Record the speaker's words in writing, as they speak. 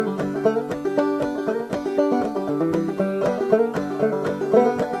Hello,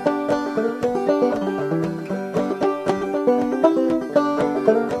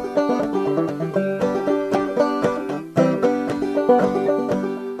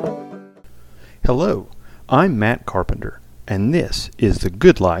 I'm Matt Carpenter, and this is the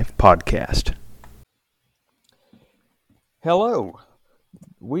Good Life Podcast. Hello,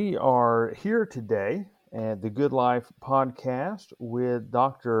 we are here today at the Good Life Podcast with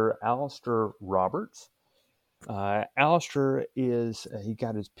Dr. Alastair Roberts. Alastair he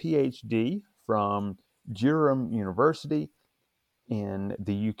got his PhD from Durham University in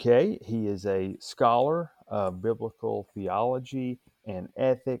the UK. He is a scholar of biblical theology and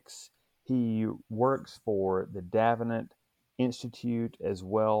ethics. He works for the Davenant Institute, as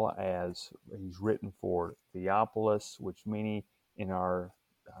well as he's written for Theopolis, which many in our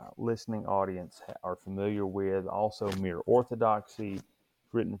listening audience are familiar with. Also, Mere Orthodoxy,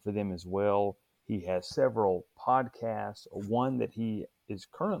 written for them as well. He has several podcasts, one that he is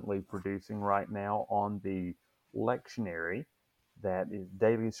currently producing right now on the lectionary, that is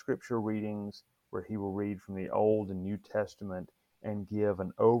daily scripture readings, where he will read from the Old and New Testament and give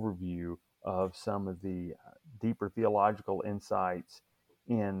an overview of some of the deeper theological insights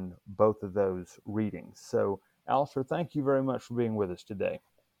in both of those readings. So, Alastair, thank you very much for being with us today.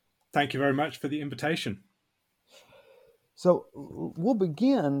 Thank you very much for the invitation. So, we'll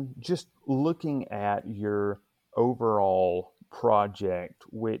begin just looking at your overall project,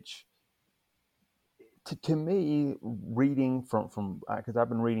 which to me, reading from because I've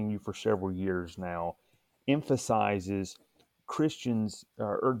been reading you for several years now, emphasizes Christians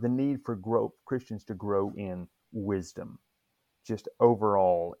or the need for Christians to grow in wisdom, just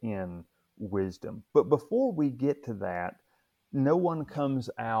overall in wisdom. But before we get to that, no one comes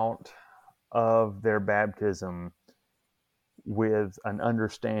out of their baptism with an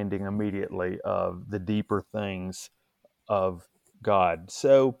understanding immediately of the deeper things of God.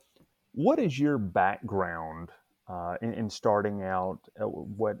 So, what is your background in starting out?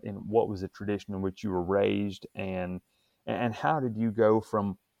 What was the tradition in which you were raised, and how did you go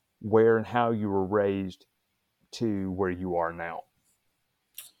from where and how you were raised to where you are now?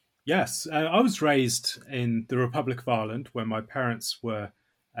 Yes, I was raised in the Republic of Ireland, where my parents were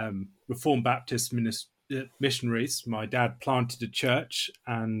Reformed Baptist missionaries. My dad planted a church,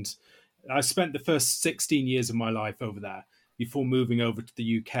 and I spent the first 16 years of my life over there before moving over to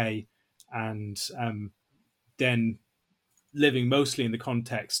the UK, and then living mostly in the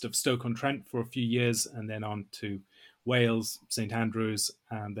context of Stoke-on-Trent for a few years, and then on to Wales, St Andrews,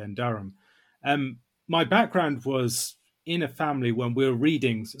 and then Durham. My background was in a family when we were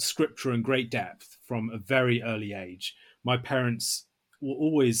reading scripture in great depth from a very early age. My parents were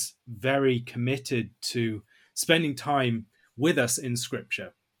always very committed to spending time with us in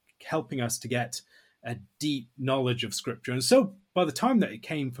scripture, helping us to get a deep knowledge of scripture. And so by the time that it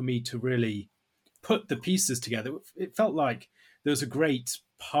came for me to really put the pieces together, it felt like there was a great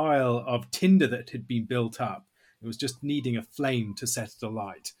pile of tinder that had been built up. It was just needing a flame to set it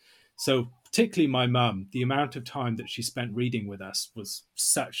alight. So particularly my mum, the amount of time that she spent reading with us was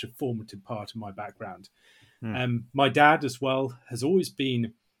such a formative part of my background. My dad as well has always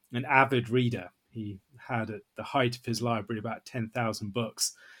been an avid reader. He had at the height of his library about 10,000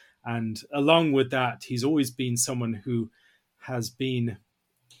 books. And along with that, he's always been someone who has been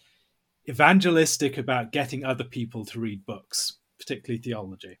evangelistic about getting other people to read books, particularly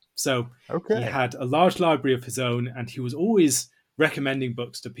theology. So He had a large library of his own, and he was always recommending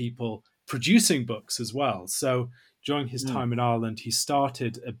books to people, producing books as well. So during his time in Ireland, he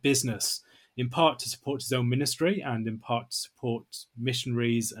started a business, in part to support his own ministry and in part to support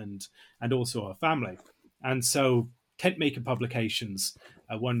missionaries and also our family. And so Tent Maker Publications,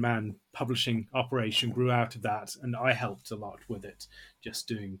 a one-man publishing operation, grew out of that, and I helped a lot with it, just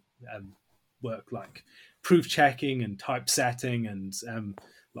doing work like proof checking and typesetting and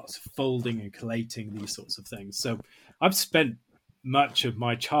lots of folding and collating, these sorts of things. So I've spent much of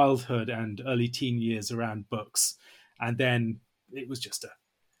my childhood and early teen years around books, and then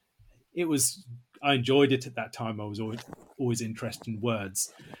I enjoyed it at that time. I was always interested in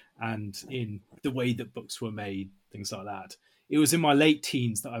words and in the way that books were made, things like that. It was in my late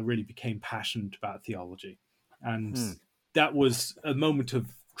teens that I really became passionate about theology, and that was a moment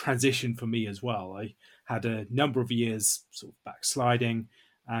of transition for me as well. I had a number of years sort of backsliding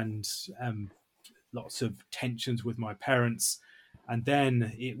and lots of tensions with my parents. And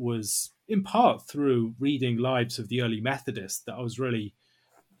then it was in part through reading Lives of the Early Methodists that I was really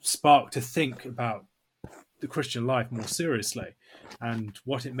sparked to think about the Christian life more seriously and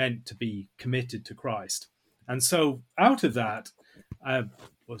what it meant to be committed to Christ. And so out of that,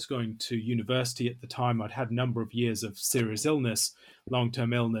 was going to university at the time. I'd had a number of years of serious illness,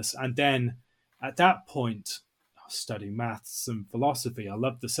 long-term illness. And then at that point, I was studying maths and philosophy. I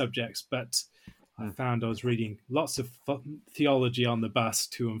loved the subjects, but I found I was reading lots of theology on the bus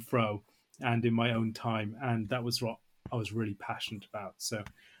to and fro and in my own time. And that was what I was really passionate about. So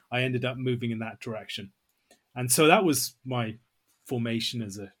I ended up moving in that direction. And so that was my formation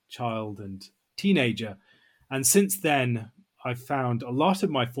as a child and teenager. And since then, I've found a lot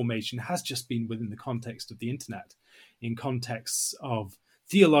of my formation has just been within the context of the internet, in contexts of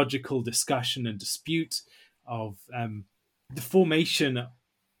theological discussion and dispute, of the formation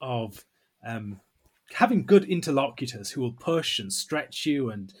of having good interlocutors who will push and stretch you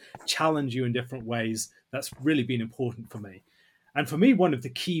and challenge you in different ways. That's really been important for me. And for me, one of the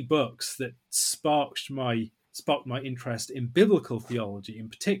key books that sparked my interest in biblical theology in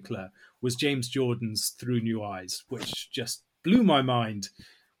particular was James Jordan's Through New Eyes, which just blew my mind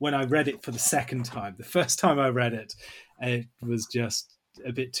when I read it for the second time. The first time I read it, it was just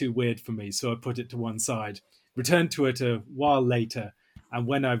a bit too weird for me, so I put it to one side, returned to it a while later, and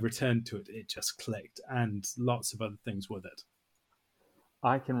when I returned to it, it just clicked, and lots of other things with it.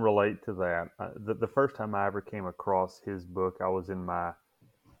 I can relate to that. The first time I ever came across his book, I was in my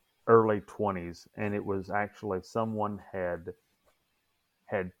early 20s, and it was actually someone had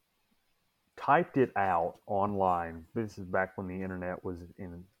typed it out online. This is back when the internet was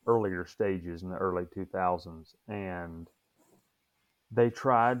in earlier stages in the early 2000s, and they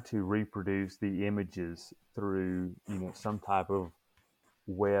tried to reproduce the images through some type of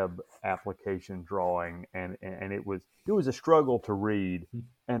web application drawing, and it was a struggle to read.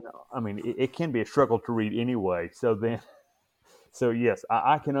 And I mean, it can be a struggle to read anyway. So yes,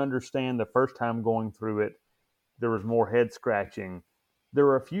 I can understand the first time going through it, there was more head scratching. There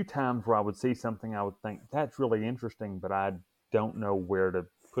were a few times where I would see something I would think, that's really interesting, but I don't know where to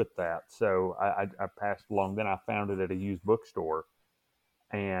put that. So I passed along. Then I found it at a used bookstore.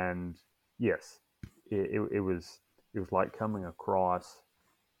 And yes, it was like coming across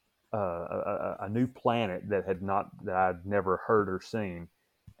a new planet that I'd never heard or seen.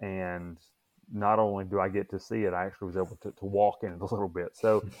 And not only do I get to see it, I actually was able to walk in it a little bit.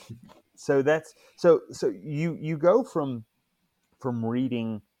 So you go from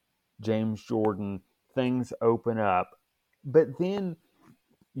reading James Jordan, things open up, but then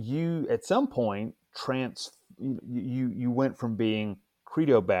you at some point you went from being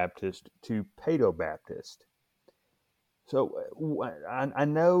Credo Baptist to Paedo Baptist. So I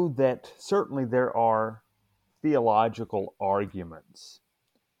know that certainly there are theological arguments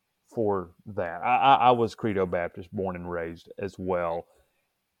for that. I was Credo Baptist, born and raised as well.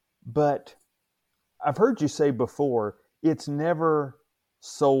 But I've heard you say before, it's never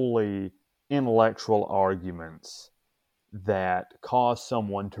solely intellectual arguments that cause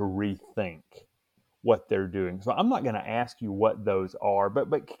someone to rethink what they're doing. So I'm not going to ask you what those are, but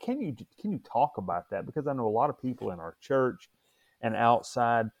can you talk about that? Because I know a lot of people in our church and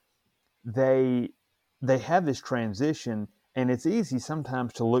outside, they have this transition, and it's easy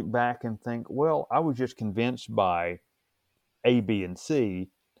sometimes to look back and think, well, I was just convinced by A, B, and C,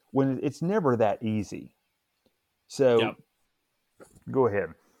 when it's never that easy. So Yep. Go ahead.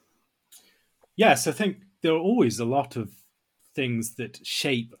 Yes, I think there are always a lot of things that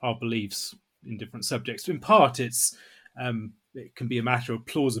shape our beliefs in different subjects. In part, it can be a matter of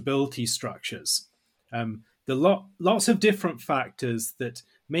plausibility structures. There are lots of different factors that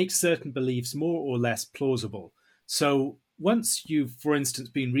make certain beliefs more or less plausible. So once you've, for instance,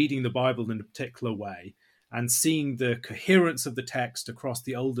 been reading the Bible in a particular way and seeing the coherence of the text across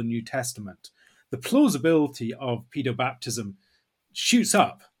the Old and New Testament, the plausibility of pedobaptism shoots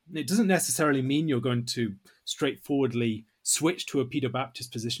up. It doesn't necessarily mean you're going to straightforwardly switch to a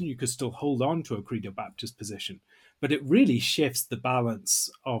pedobaptist position. You could still hold on to a credo Baptist position, but it really shifts the balance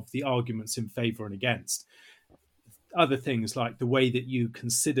of the arguments in favor and against. Other things like the way that you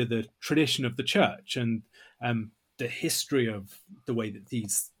consider the tradition of the church and the history of the way that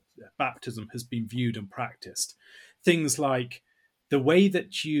these baptism has been viewed and practiced. Things like the way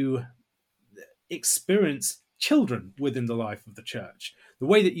that you experience children within the life of the church, the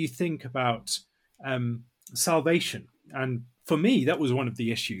way that you think about salvation. And for me, that was one of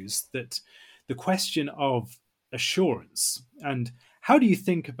the issues, that the question of assurance and how do you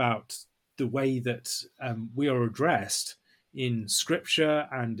think about the way that we are addressed in scripture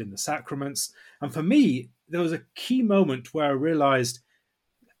and in the sacraments. And for me, there was a key moment where I realized,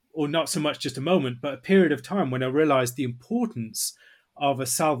 or not so much just a moment, but a period of time when I realized the importance of a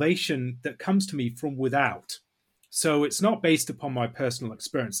salvation that comes to me from without. So it's not based upon my personal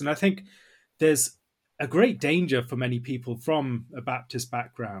experience. And I think there's a great danger for many people from a Baptist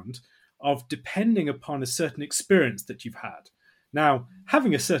background of depending upon a certain experience that you've had. Now,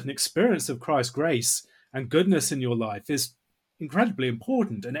 having a certain experience of Christ's grace and goodness in your life is incredibly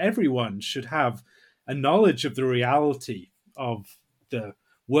important, and everyone should have a knowledge of the reality of the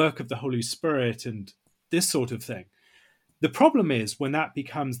work of the Holy Spirit and this sort of thing. The problem is when that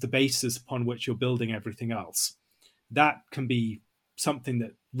becomes the basis upon which you're building everything else. That can be something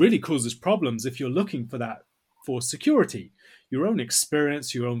that really causes problems if you're looking for that for security. Your own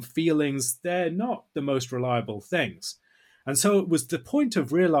experience, your own feelings, they're not the most reliable things. And so it was the point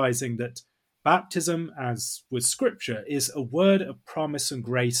of realizing that baptism, as with Scripture, is a word of promise and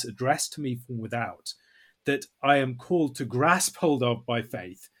grace addressed to me from without, that I am called to grasp hold of by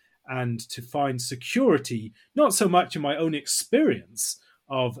faith and to find security, not so much in my own experience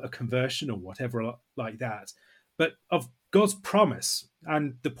of a conversion or whatever like that, but of God's promise.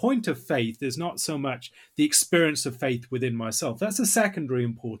 And the point of faith is not so much the experience of faith within myself. That's a secondary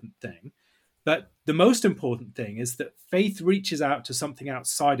important thing. But the most important thing is that faith reaches out to something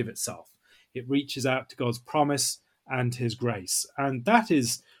outside of itself. It reaches out to God's promise and his grace. And that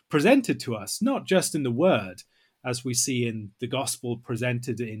is presented to us, not just in the word, as we see in the gospel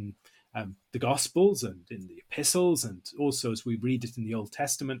presented in the Gospels and in the epistles, and also as we read it in the Old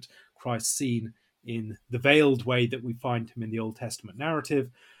Testament, Christ seen in the veiled way that we find him in the Old Testament narrative,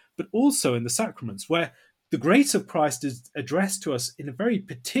 but also in the sacraments, where the grace of Christ is addressed to us in a very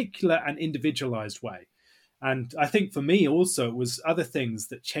particular and individualized way. And I think for me also it was other things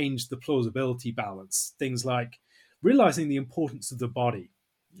that changed the plausibility balance, things like realizing the importance of the body.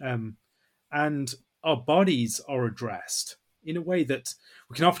 And our bodies are addressed in a way that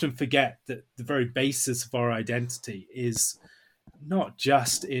we can often forget that the very basis of our identity is not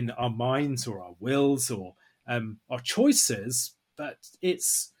just in our minds or our wills or our choices, but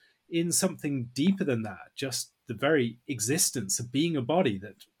it's in something deeper than that, just the very existence of being a body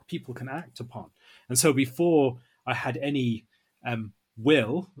that people can act upon. And so before I had any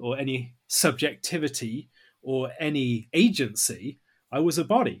will or any subjectivity or any agency, I was a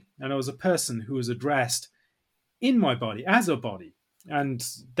body, and I was a person who was addressed in my body as a body. And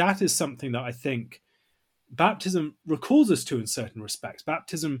that is something that I think baptism recalls us to in certain respects.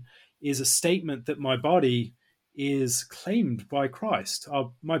 Baptism is a statement that my body is claimed by Christ.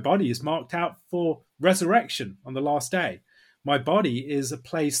 My body is marked out for resurrection on the last day. My body is a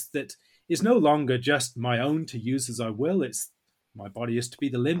place that is no longer just my own to use as I will. My body is to be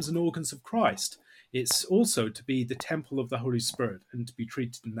the limbs and organs of Christ. It's also to be the temple of the Holy Spirit and to be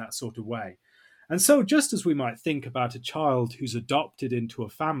treated in that sort of way. And so just as we might think about a child who's adopted into a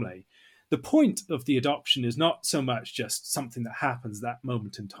family, the point of the adoption is not so much just something that happens that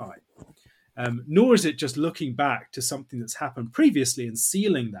moment in time, nor is it just looking back to something that's happened previously and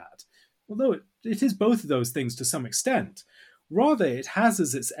sealing that, although it is both of those things to some extent. Rather, it has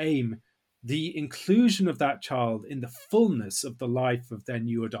as its aim the inclusion of that child in the fullness of the life of their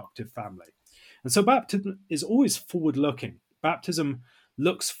new adoptive family. And so baptism is always forward-looking. Baptism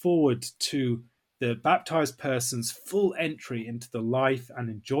looks forward to the baptized person's full entry into the life and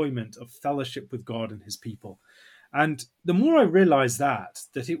enjoyment of fellowship with God and his people. And the more I realized that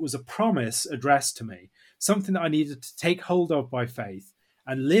it was a promise addressed to me, something that I needed to take hold of by faith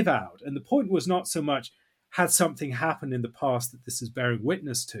and live out. And the point was not so much, had something happened in the past that this is bearing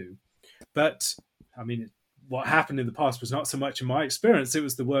witness to, but what happened in the past was not so much in my experience, it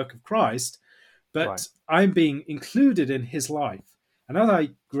was the work of Christ, but right. I'm being included in his life. And as I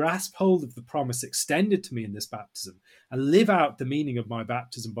grasp hold of the promise extended to me in this baptism and live out the meaning of my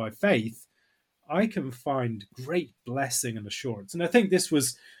baptism by faith, I can find great blessing and assurance. And I think this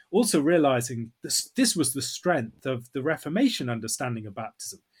was also realizing this was the strength of the Reformation understanding of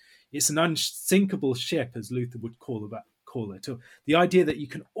baptism. It's an unsinkable ship, as Luther would call it, or the idea that you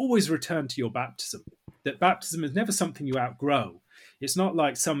can always return to your baptism, that baptism is never something you outgrow. It's not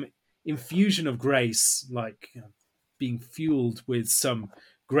like some infusion of grace, like being fueled with some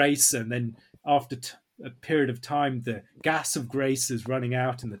grace, and then after a period of time, the gas of grace is running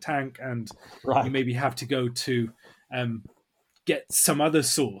out in the tank, and right. You maybe have to go to get some other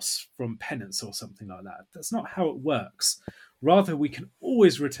source from penance or something like that. That's not how it works. Rather, we can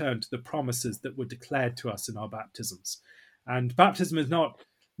always return to the promises that were declared to us in our baptisms. And baptism is not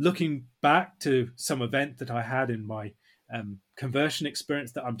looking back to some event that I had in my conversion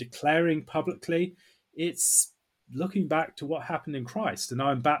experience that I'm declaring publicly. It's looking back to what happened in Christ, and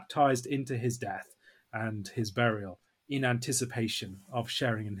I'm baptized into his death and his burial in anticipation of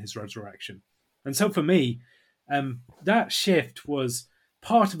sharing in his resurrection. And so for me, that shift was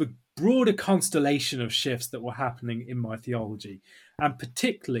part of a broader constellation of shifts that were happening in my theology, and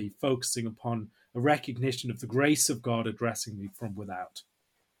particularly focusing upon a recognition of the grace of God addressing me from without.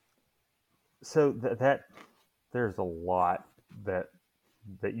 So that there's a lot that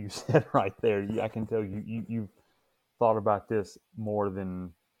you said right there. I can tell you've thought about this more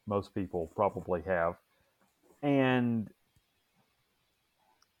than most people probably have. And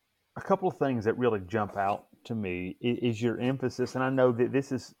a couple of things that really jump out to me is your emphasis, and I know that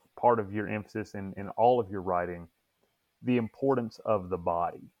this is part of your emphasis in all of your writing, the importance of the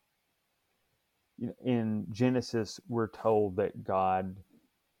body. In Genesis, we're told that God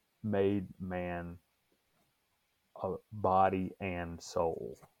made man a body and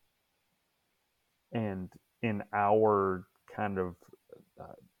soul. And in our kind of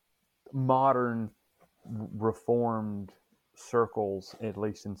modern reformed circles, at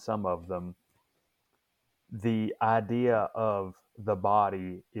least in some of them, the idea of the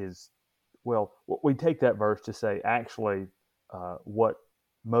body is, well, we take that verse to say actually what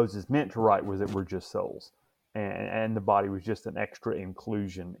Moses meant to write was that we're just souls, and the body was just an extra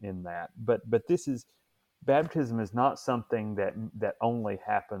inclusion in that. But this is, baptism is not something that only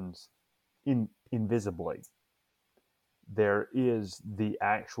happens invisibly. There is the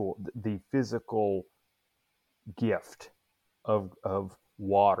physical gift of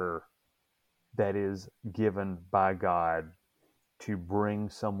water that is given by God to bring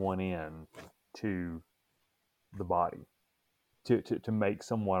someone in to the body, to make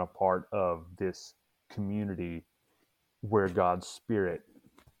someone a part of this community where God's Spirit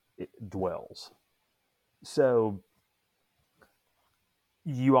dwells. So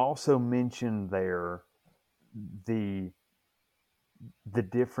you also mentioned there the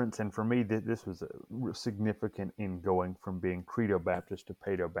difference, and for me, this was significant in going from being Credo Baptist to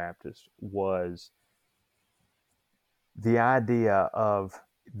Paedo Baptist, was the idea of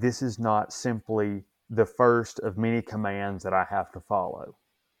this is not simply the first of many commands that I have to follow.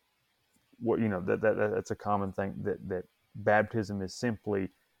 That's a common thing, that baptism is simply,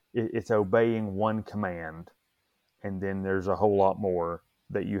 it's obeying one command, and then there's a whole lot more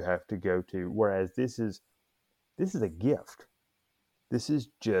that you have to go to. Whereas this is a gift. This is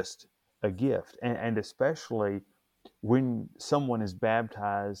just a gift. And especially when someone is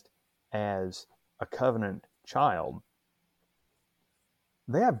baptized as a covenant child,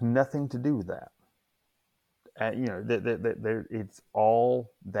 they have nothing to do with that. It's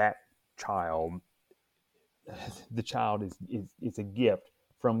all that child. The child is a gift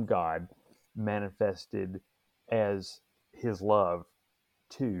from God manifested as his love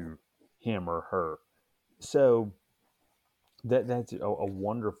to him or her. So that's a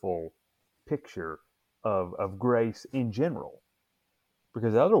wonderful picture of grace in general,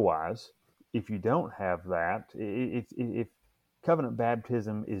 because otherwise, if you don't have that, if covenant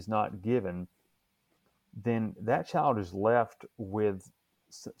baptism is not given, then that child is left with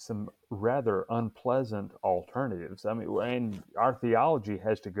some rather unpleasant alternatives. I mean, and our theology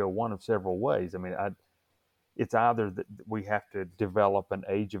has to go one of several ways. I mean, it's either that we have to develop an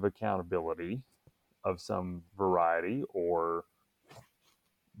age of accountability of some variety, or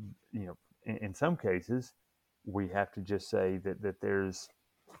in some cases we have to just say that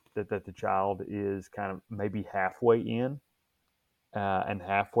the child is kind of maybe halfway in and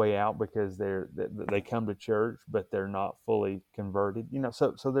halfway out, because they come to church but they're not fully converted.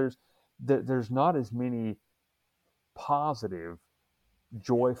 So there's not as many positive,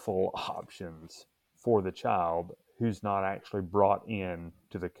 joyful options for the child who's not actually brought in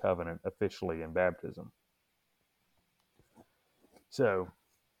to the covenant officially in baptism. So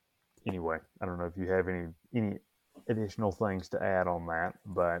anyway, I don't know if you have any additional things to add on that,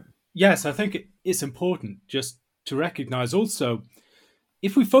 but Yes, I think it's important just to recognize also,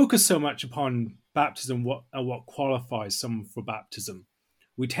 if we focus so much upon baptism, what qualifies someone for baptism,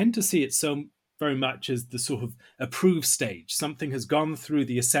 we tend to see it so very much as the sort of approved stage. Something has gone through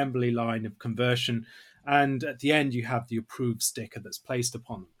the assembly line of conversion, and at the end you have the approved sticker that's placed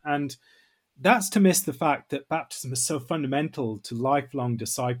upon them. And that's to miss the fact that baptism is so fundamental to lifelong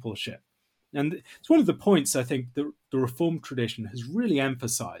discipleship. And it's one of the points I think the Reformed tradition has really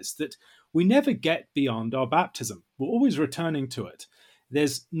emphasized, that we never get beyond our baptism. We're always returning to it.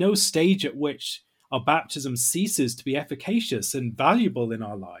 There's no stage at which our baptism ceases to be efficacious and valuable in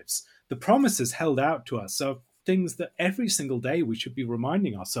our lives. The promises held out to us are things that every single day we should be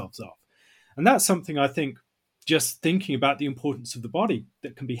reminding ourselves of. And that's something I think, just thinking about the importance of the body,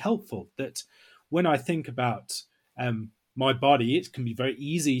 that can be helpful. That when I think about my body, it can be very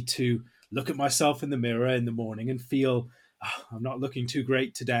easy to look at myself in the mirror in the morning and feel, oh, I'm not looking too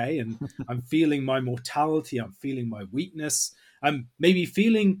great today. And I'm feeling my mortality. I'm feeling my weakness. I'm maybe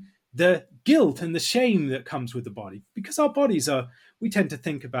feeling the guilt and the shame that comes with the body, because our bodies we tend to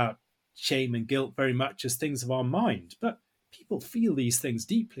think about shame and guilt very much as things of our mind, but people feel these things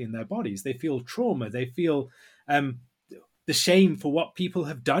deeply in their bodies. They feel trauma. They feel the shame for what people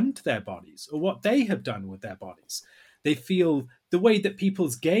have done to their bodies or what they have done with their bodies. They feel the way that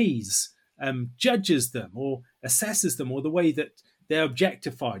people's gaze judges them or assesses them, or the way that they're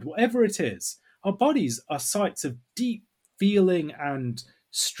objectified, whatever it is. Our bodies are sites of deep feeling and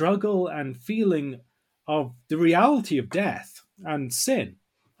struggle and feeling of the reality of death and sin.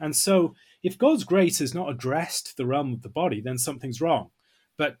 And so if God's grace is not addressed the realm of the body, then something's wrong.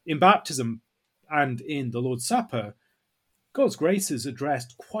 But in baptism and in the Lord's Supper, God's grace is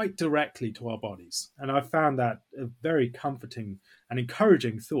addressed quite directly to our bodies. And I found that a very comforting and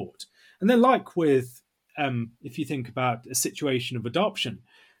encouraging thought. And then, like with, if you think about a situation of adoption,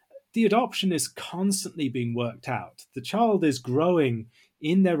 the adoption is constantly being worked out. The child is growing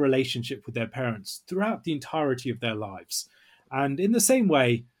in their relationship with their parents throughout the entirety of their lives. And in the same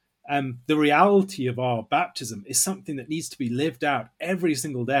way, the reality of our baptism is something that needs to be lived out every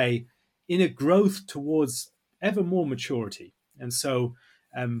single day in a growth towards ever more maturity. And so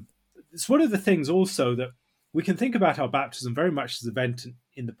it's one of the things also that we can think about our baptism very much as an event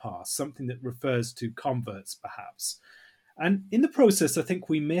in the past, something that refers to converts perhaps. And in the process, I think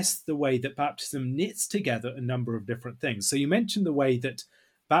we miss the way that baptism knits together a number of different things. So you mentioned the way that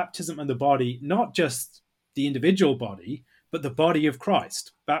baptism and the body, not just the individual body, but the body of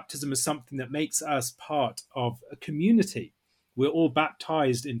Christ. Baptism is something that makes us part of a community. We're all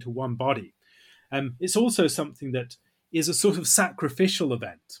baptized into one body. It's also something that is a sort of sacrificial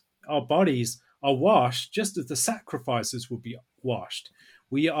event. Our bodies are washed just as the sacrifices will be washed.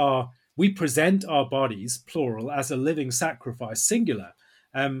 We present our bodies, plural, as a living sacrifice, singular.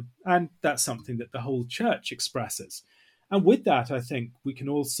 And that's something that the whole church expresses. And with that, I think we can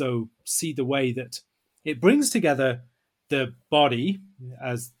also see the way that it brings together the body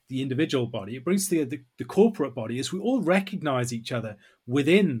as the individual body. It brings together the corporate body as we all recognize each other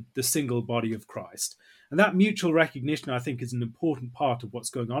within the single body of Christ. And that mutual recognition, I think, is an important part of what's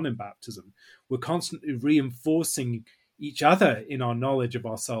going on in baptism. We're constantly reinforcing each other in our knowledge of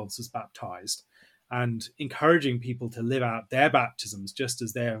ourselves as baptized and encouraging people to live out their baptisms just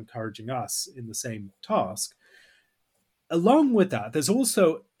as they're encouraging us in the same task. Along with that, there's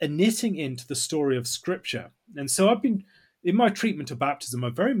also a knitting into the story of Scripture. And so I've been, in my treatment of baptism,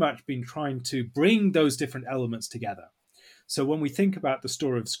 I've very much been trying to bring those different elements together. So when we think about the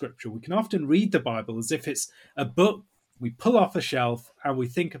story of Scripture, we can often read the Bible as if it's a book we pull off a shelf and we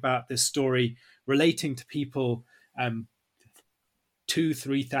think about this story relating to people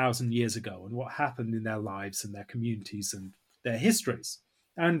 2,000-3,000 years ago and what happened in their lives and their communities and their histories.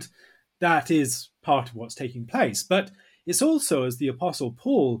 And that is part of what's taking place. But it's also, as the Apostle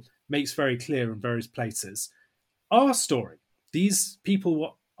Paul makes very clear in various places, our story. These people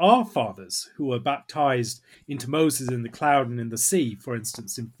were our fathers who were baptized into Moses in the cloud and in the sea, for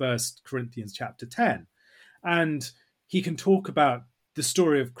instance, in 1 Corinthians chapter 10. And he can talk about the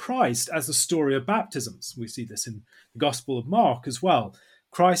story of Christ as a story of baptisms. We see this in the Gospel of Mark as well.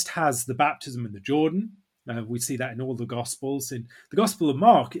 Christ has the baptism in the Jordan. We see that in all the Gospels. In the Gospel of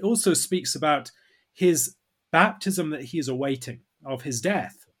Mark, it also speaks about his baptism that he is awaiting, of his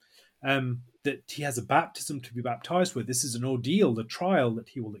death, that he has a baptism to be baptized with. This is an ordeal, the trial that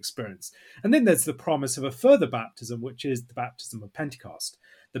he will experience. And then there's the promise of a further baptism, which is the baptism of Pentecost,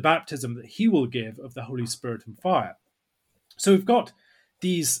 the baptism that he will give of the Holy Spirit and fire. So we've got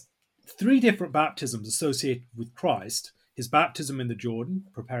these three different baptisms associated with Christ: his baptism in the Jordan,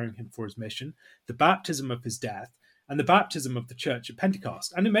 preparing him for his mission, the baptism of his death, and the baptism of the church at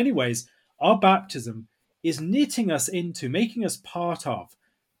Pentecost. And in many ways, our baptism is knitting us into, making us part of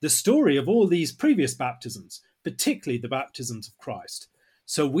the story of all these previous baptisms, particularly the baptisms of Christ.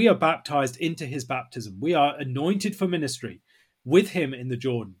 So we are baptized into his baptism. We are anointed for ministry with him in the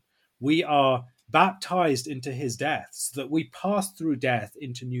Jordan. We are baptized into his death so that we pass through death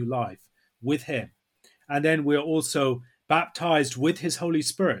into new life with him. And then we're also baptized with his Holy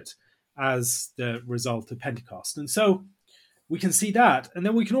Spirit as the result of Pentecost. And so we can see that. And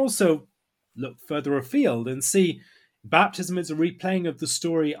then we can also look further afield and see baptism is a replaying of the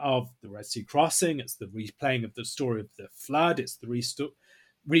story of the Red Sea crossing. It's the replaying of the story of the flood. It's the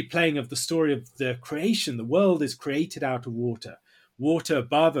replaying of the story of the creation. The world is created out of water. Water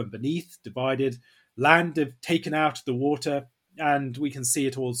above and beneath, divided, land taken out of the water. And we can see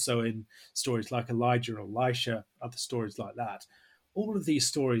it also in stories like Elijah and Elisha, other stories like that. All of these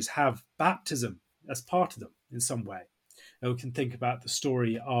stories have baptism as part of them in some way. And we can think about the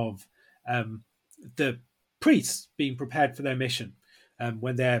story of the priests being prepared for their mission.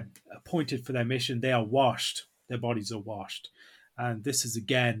 When they're appointed for their mission, they are washed. Their bodies are washed. And this is,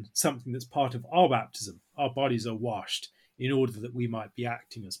 again, something that's part of our baptism. Our bodies are washed in order that we might be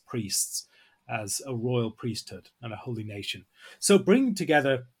acting as priests, as a royal priesthood and a holy nation. So bringing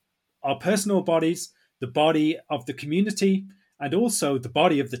together our personal bodies, the body of the community, and also the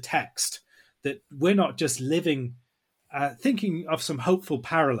body of the text, that we're not just living, thinking of some hopeful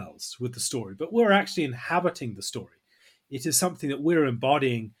parallels with the story, but we're actually inhabiting the story. It is something that we're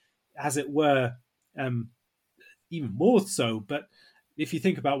embodying, as it were, even more so. But if you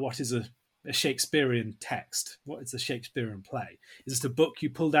think about what is a Shakespearean text, what is a Shakespearean play? Is it a book you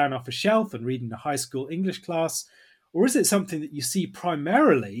pull down off a shelf and read in a high school English class? Or is it something that you see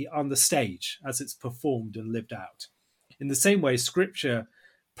primarily on the stage as it's performed and lived out? In the same way, Scripture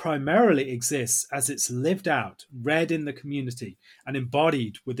primarily exists as it's lived out, read in the community, and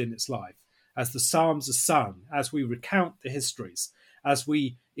embodied within its life, as the Psalms are sung, as we recount the histories, as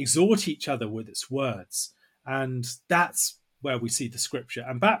we exhort each other with its words. And that's where we see the Scripture.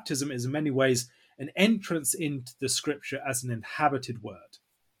 And baptism is in many ways an entrance into the Scripture as an inhabited word.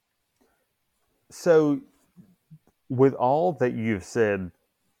 So, with all that you've said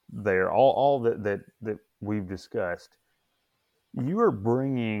there, all that we've discussed, you are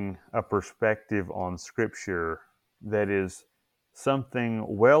bringing a perspective on Scripture that is something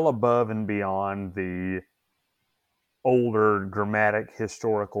well above and beyond the older grammatic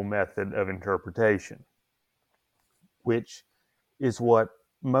historical method of interpretation, which is what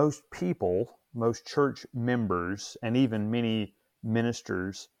most people, most church members, and even many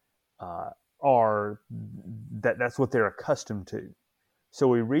ministers that's what they're accustomed to. So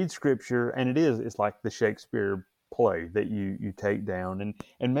we read Scripture, and it's like the Shakespeare play that you take down,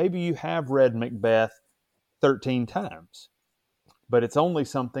 and maybe you have read Macbeth 13 times, but it's only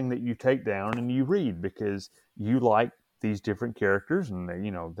something that you take down and you read because you like these different characters, and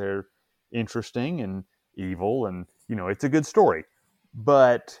they're interesting and evil, and it's a good story.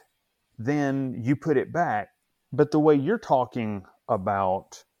 But then you put it back. But the way you're talking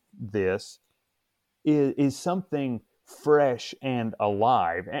about this is something fresh and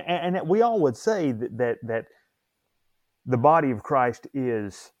alive, and we all would say that the body of Christ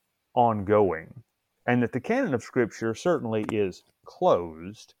is ongoing, and that the canon of Scripture certainly is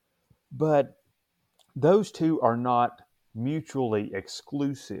closed, but those two are not mutually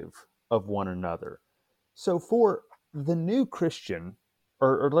exclusive of one another. So for the new Christian,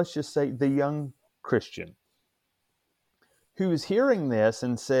 or let's just say the young Christian, who is hearing this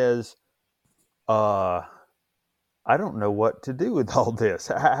and says, I don't know what to do with all this.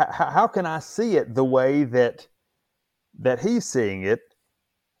 How can I see it the way that he's seeing it?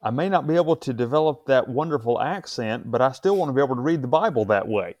 I may not be able to develop that wonderful accent, but I still want to be able to read the Bible that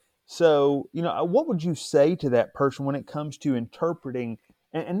way. So, what would you say to that person when it comes to interpreting,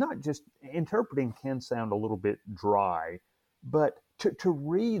 and not just interpreting can sound a little bit dry, but to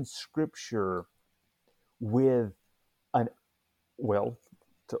read Scripture with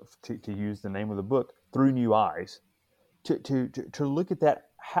to use the name of the book, through new eyes, to look at that,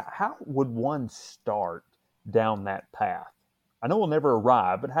 how would one start down that path? I know we'll never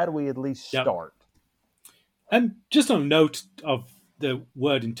arrive, but how do we at least start? And just on a note of the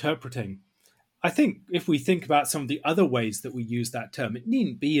word interpreting, I think if we think about some of the other ways that we use that term, it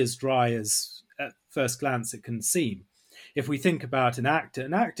needn't be as dry as at first glance it can seem. If we think about an actor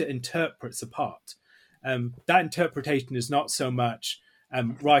interprets a part. That interpretation is not so much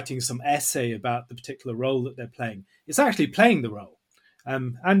writing some essay about the particular role that they're playing. It's actually playing the role.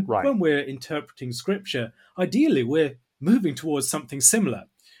 And Right. When we're interpreting Scripture, ideally we're moving towards something similar.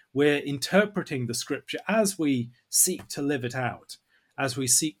 We're interpreting the Scripture as we seek to live it out, as we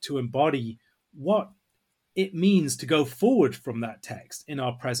seek to embody what it means to go forward from that text in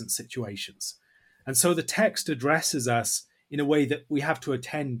our present situations. And so the text addresses us in a way that we have to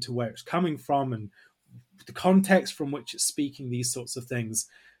attend to where it's coming from and the context from which it's speaking these sorts of things,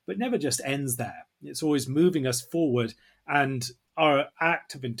 but never just ends there. It's always moving us forward, and our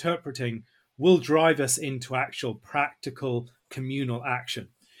act of interpreting will drive us into actual practical communal action.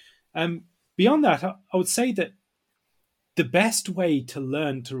 Beyond that, I would say that the best way to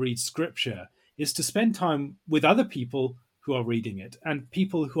learn to read Scripture is to spend time with other people who are reading it and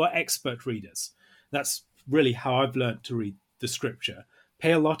people who are expert readers. That's really how I've learned to read the Scripture.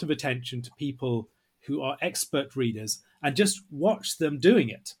 Pay a lot of attention to people who are expert readers and just watch them doing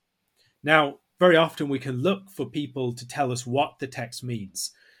it. Now, very often we can look for people to tell us what the text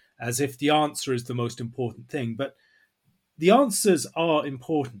means, as if the answer is the most important thing. But the answers are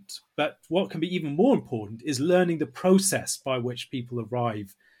important, but what can be even more important is learning the process by which people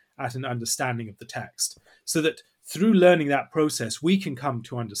arrive at an understanding of the text, so that through learning that process, we can come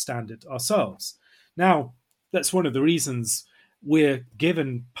to understand it ourselves. Now, that's one of the reasons we're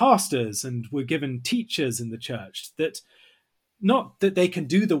given pastors and we're given teachers in the church, that not that they can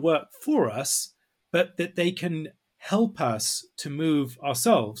do the work for us, but that they can help us to move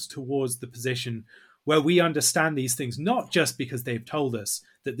ourselves towards the position where we understand these things, not just because they've told us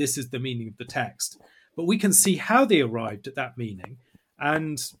that this is the meaning of the text, but we can see how they arrived at that meaning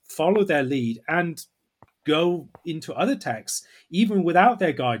and follow their lead and go into other texts, even without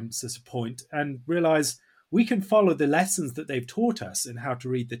their guidance as a point, and realize we can follow the lessons that they've taught us in how to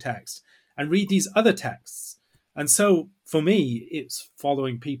read the text and read these other texts. And so for me, it's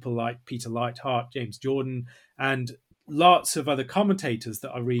following people like Peter Lightheart, James Jordan, and lots of other commentators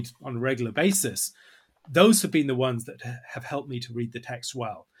that I read on a regular basis. Those have been the ones that have helped me to read the text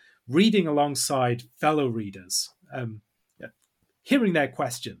well. Reading alongside fellow readers, hearing their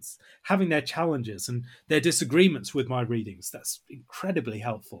questions, having their challenges and their disagreements with my readings, that's incredibly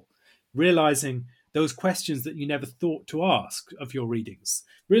helpful. Realizing those questions that you never thought to ask of your readings,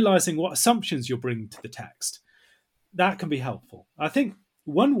 realizing what assumptions you're bringing to the text, that can be helpful. I think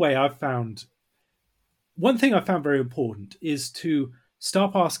one thing I found very important is to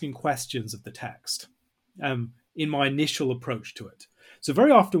stop asking questions of the text in my initial approach to it. So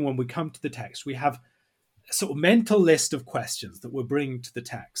very often when we come to the text, we have a sort of mental list of questions that we're bringing to the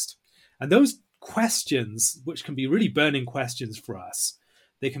text. And those questions, which can be really burning questions for us,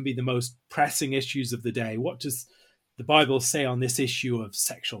 they can be the most pressing issues of the day. What does the Bible say on this issue of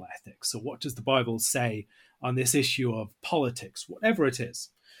sexual ethics? Or what does the Bible say on this issue of politics? Whatever it is.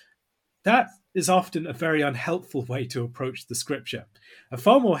 That is often a very unhelpful way to approach the scripture. A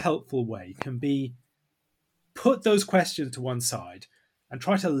far more helpful way can be put those questions to one side and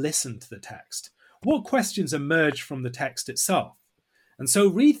try to listen to the text. What questions emerge from the text itself? And so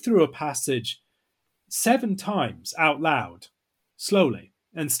read through a passage 7 times out loud, slowly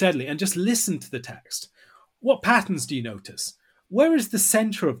and steadily, and just listen to the text. What patterns do you notice? Where is the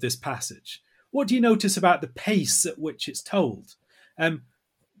center of this passage? What do you notice about the pace at which it's told?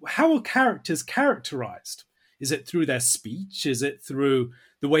 How are characters characterized? Is it through their speech? Is it through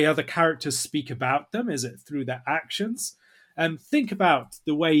the way other characters speak about them? Is it through their actions? Think about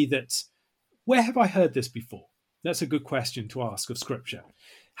the way that, where have I heard this before? That's a good question to ask of Scripture.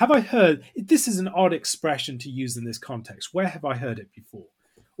 Have I heard, this is an odd expression to use in this context. Where have I heard it before?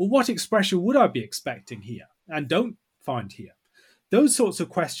 Or what expression would I be expecting here and don't find here? Those sorts of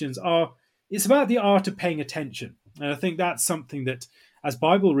questions it's about the art of paying attention. And I think that's something that as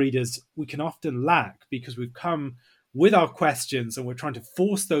Bible readers, we can often lack because we've come with our questions and we're trying to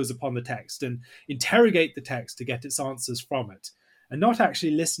force those upon the text and interrogate the text to get its answers from it, and not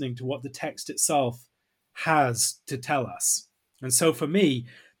actually listening to what the text itself has to tell us. And so for me,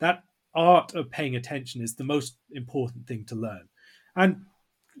 that art of paying attention is the most important thing to learn. And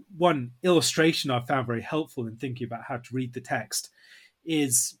one illustration I found very helpful in thinking about how to read the text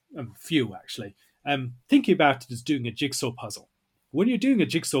is, a few actually, thinking about it as doing a jigsaw puzzle. When you're doing a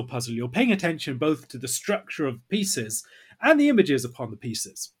jigsaw puzzle, you're paying attention both to the structure of pieces and the images upon the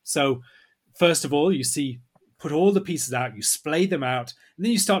pieces. So first of all, put all the pieces out, you splay them out, and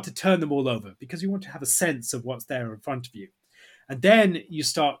then you start to turn them all over because you want to have a sense of what's there in front of you. And then you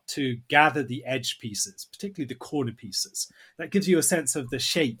start to gather the edge pieces, particularly the corner pieces. That gives you a sense of the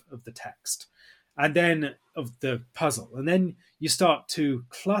shape of the text and then of the puzzle. And then you start to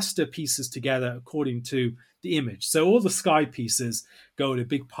cluster pieces together according to the image. So all the sky pieces go in a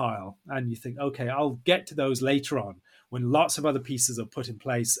big pile and you think, okay, I'll get to those later on when lots of other pieces are put in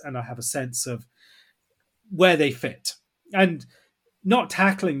place and I have a sense of where they fit. And not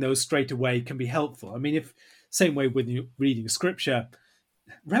tackling those straight away can be helpful. I mean, same way with you reading scripture,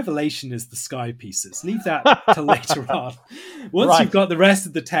 Revelation is the sky pieces. Leave that till later on. Once you've got the rest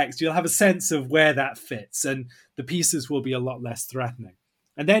of the text, you'll have a sense of where that fits and the pieces will be a lot less threatening.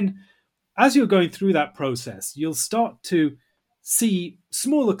 And then as you're going through that process, you'll start to see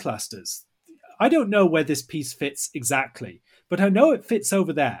smaller clusters. I don't know where this piece fits exactly, but I know it fits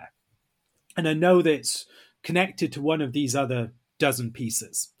over there. And I know that it's connected to one of these other dozen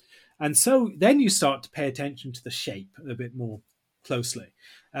pieces. And so then you start to pay attention to the shape a bit more closely.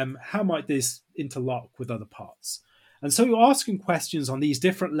 How might this interlock with other parts? And so you're asking questions on these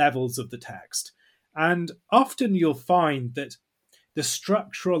different levels of the text. And often you'll find that the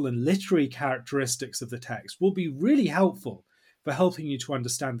structural and literary characteristics of the text will be really helpful for helping you to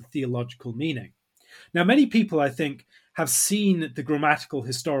understand the theological meaning. Now, many people, I think, have seen the grammatical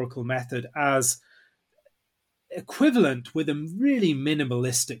historical method as equivalent with a really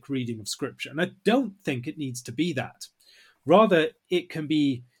minimalistic reading of Scripture. And I don't think it needs to be that. Rather, it can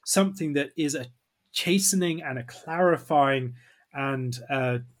be something that is a chastening and a clarifying and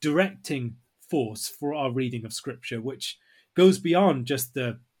directing force for our reading of Scripture, which goes beyond just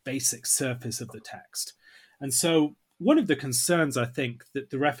the basic surface of the text. And so one of the concerns, I think, that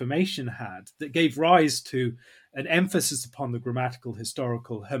the Reformation had that gave rise to an emphasis upon the grammatical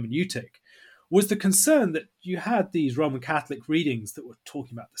historical hermeneutic was the concern that you had these Roman Catholic readings that were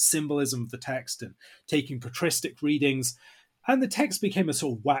talking about the symbolism of the text and taking patristic readings, and the text became a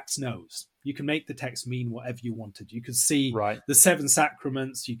sort of wax nose. You can make the text mean whatever you wanted. You could see the seven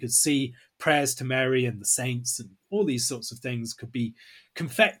sacraments, you could see prayers to Mary and the saints, and all these sorts of things could be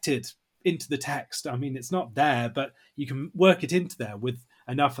confected into the text. I mean, it's not there, but you can work it into there with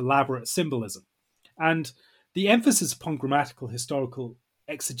enough elaborate symbolism. And the emphasis upon grammatical historical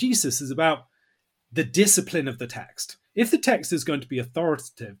exegesis is about the discipline of the text. If the text is going to be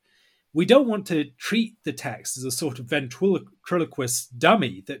authoritative, we don't want to treat the text as a sort of ventriloquist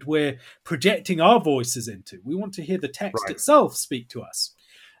dummy that we're projecting our voices into. We want to hear the text itself speak to us.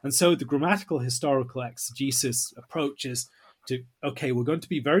 And so the grammatical historical exegesis approach is to, okay, we're going to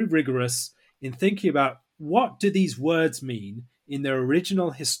be very rigorous in thinking about what do these words mean in their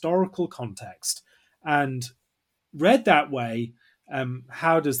original historical context, and read that way,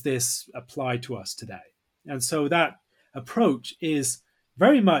 how does this apply to us today? And so that approach is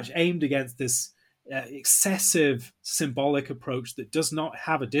very much aimed against this excessive symbolic approach that does not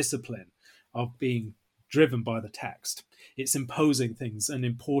have a discipline of being driven by the text. It's imposing things and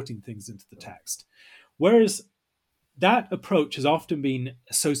importing things into the text. Whereas that approach has often been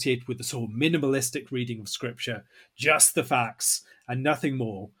associated with the sort of minimalistic reading of Scripture, just the facts and nothing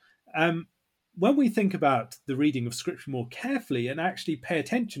more. When we think about the reading of Scripture more carefully and actually pay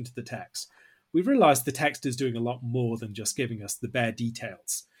attention to the text, we realize the text is doing a lot more than just giving us the bare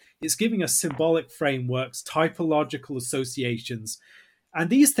details. It's giving us symbolic frameworks, typological associations, and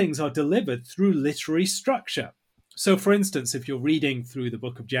these things are delivered through literary structure. So, for instance, if you're reading through the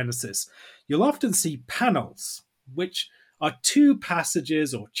book of Genesis, you'll often see panels, which are two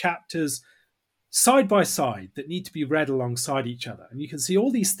passages or chapters side by side that need to be read alongside each other. And you can see all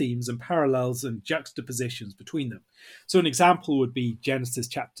these themes and parallels and juxtapositions between them. So an example would be Genesis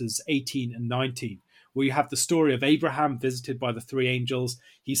chapters 18 and 19, where you have the story of Abraham visited by the three angels.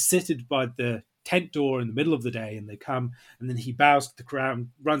 He's seated by the tent door in the middle of the day, and they come, and then he bows to the ground,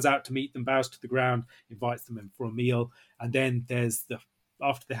 runs out to meet them, bows to the ground, invites them in for a meal. And then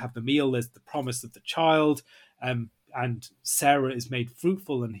after they have the meal, there's the promise of the child, and Sarah is made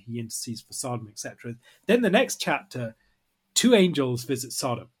fruitful, and he intercedes for Sodom, etc. Then the next chapter, two angels visit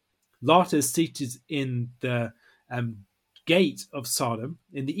Sodom. Lot is seated in the gate of Sodom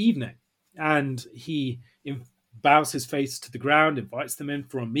in the evening, and he bows his face to the ground, invites them in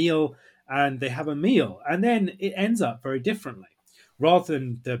for a meal, and they have a meal. And then it ends up very differently. Rather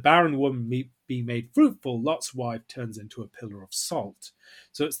than the barren woman being made fruitful, Lot's wife turns into a pillar of salt.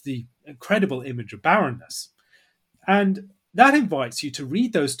 So it's the incredible image of barrenness. And that invites you to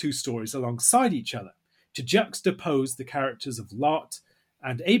read those two stories alongside each other, to juxtapose the characters of Lot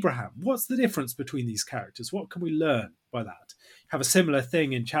and Abraham. What's the difference between these characters? What can we learn by that? You have a similar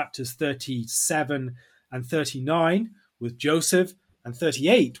thing in chapters 37 and 39 with Joseph, and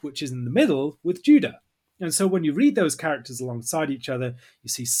 38, which is in the middle, with Judah. And so when you read those characters alongside each other, you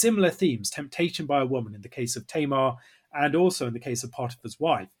see similar themes: temptation by a woman in the case of Tamar, and also in the case of Potiphar's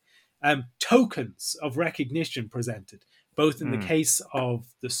wife. Tokens of recognition presented, both in the case of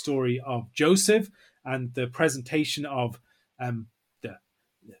the story of Joseph and the presentation of the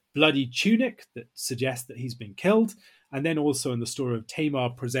bloody tunic that suggests that he's been killed, and then also in the story of Tamar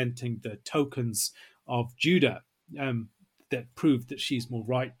presenting the tokens of Judah that prove that she's more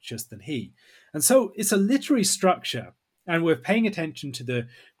righteous than he. And so it's a literary structure, and we're paying attention to the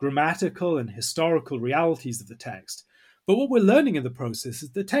grammatical and historical realities of the text. But what we're learning in the process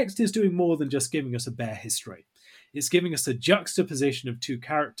is the text is doing more than just giving us a bare history. It's giving us a juxtaposition of two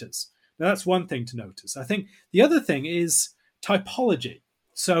characters. Now, that's one thing to notice. I think the other thing is typology.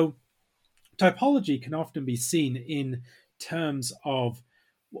 So typology can often be seen in terms of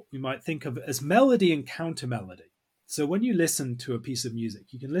what we might think of as melody and counter melody. So when you listen to a piece of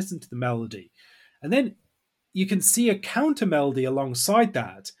music, you can listen to the melody, and then you can see a counter melody alongside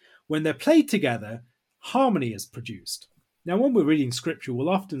that. When they're played together, harmony is produced. Now, when we're reading scripture, we'll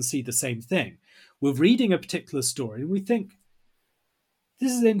often see the same thing. We're reading a particular story and we think,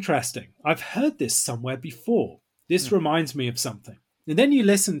 this is interesting. I've heard this somewhere before. This reminds me of something. And then you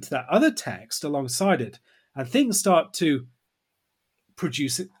listen to that other text alongside it, and things start to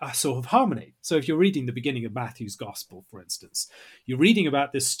produce a sort of harmony. So if you're reading the beginning of Matthew's Gospel, for instance, you're reading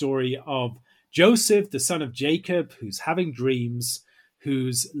about this story of Joseph, the son of Jacob, who's having dreams,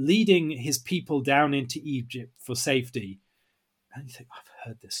 who's leading his people down into Egypt for safety. And you think, I've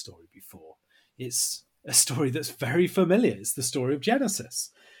heard this story before. It's a story that's very familiar. It's the story of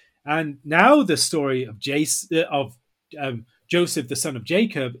Genesis. And now the story of Joseph, the son of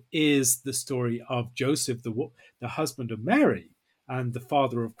Jacob, is the story of Joseph, the husband of Mary and the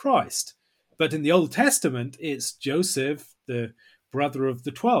father of Christ. But in the Old Testament, it's Joseph, the brother of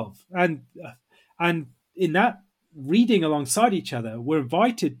the 12. And in that reading alongside each other, we're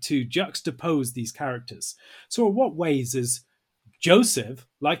invited to juxtapose these characters. So in what ways is Joseph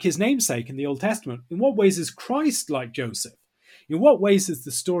like his namesake in the Old Testament? In what ways is Christ like Joseph? In what ways is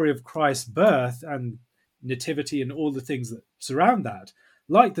the story of Christ's birth and nativity and all the things that surround that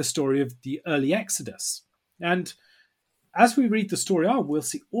like the story of the early Exodus? And as we read the story on, we'll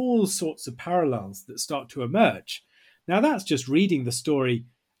see all sorts of parallels that start to emerge. Now, that's just reading the story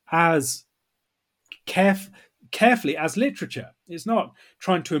as carefully as literature. It's not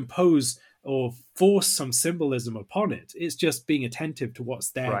trying to impose or force some symbolism upon it. It's just being attentive to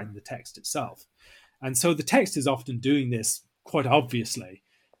what's there Right. in the text itself. And so the text is often doing this quite obviously,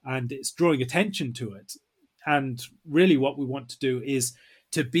 and it's drawing attention to it. And really what we want to do is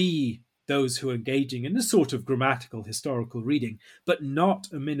to be those who are engaging in a sort of grammatical historical reading, but not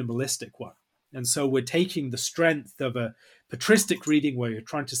a minimalistic one. And so we're taking the strength of a patristic reading where you're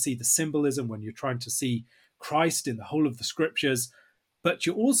trying to see the symbolism, when you're trying to see Christ in the whole of the scriptures, but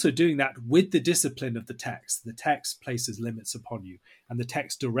you're also doing that with the discipline of the text. The text places limits upon you, and the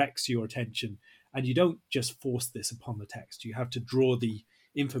text directs your attention, and you don't just force this upon the text. You have to draw the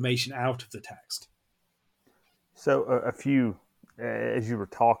information out of the text. So as you were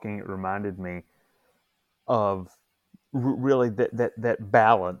talking, it reminded me of really that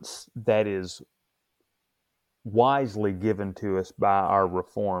balance that is wisely given to us by our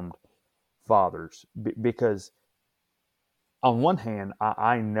Reformed fathers, because on one hand,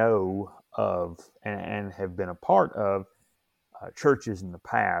 I know of and have been a part of churches in the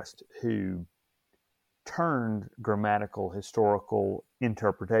past who turned grammatical historical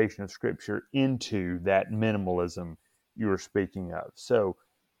interpretation of Scripture into that minimalism you were speaking of. So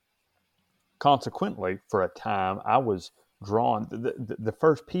consequently, for a time, I was drawn. The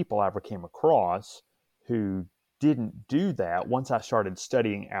first people I ever came across who didn't do that, once I started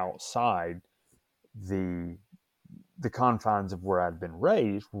studying outside the confines of where I'd been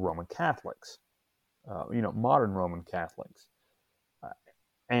raised, were Roman Catholics, modern Roman Catholics.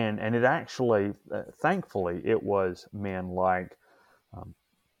 And it actually, thankfully, it was men like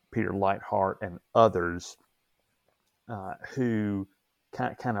Peter Lightheart and others who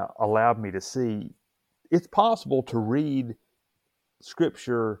kind of allowed me to see it's possible to read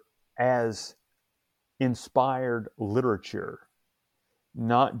Scripture as inspired literature,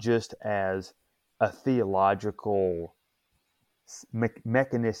 not just as a theological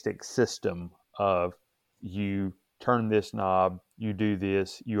mechanistic system of you turn this knob, you do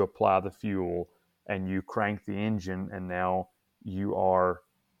this, you apply the fuel, and you crank the engine, and now you are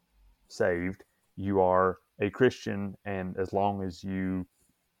saved. You are a Christian, and as long as you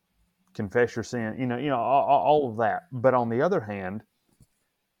confess your sin, all of that. But on the other hand,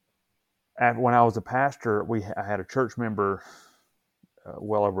 when I was a pastor, I had a church member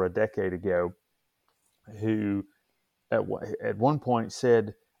well over a decade ago who at one point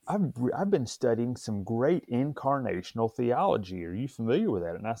said, I've been studying some great incarnational theology. Are you familiar with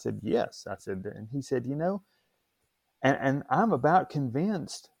that? And I said, yes. I said, and he said, and I'm about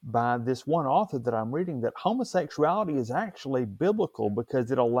convinced by this one author that I'm reading that homosexuality is actually biblical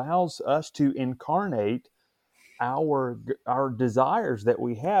because it allows us to incarnate our desires that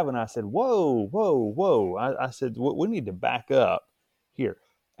we have. And I said, whoa. I said, we need to back up here.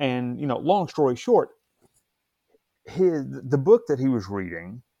 And, long story short, the book that he was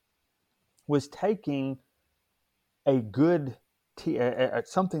reading was taking a good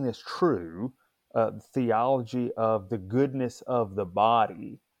something that's true, theology of the goodness of the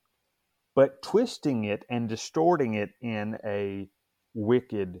body, but twisting it and distorting it in a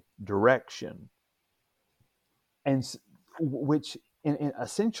wicked direction, and which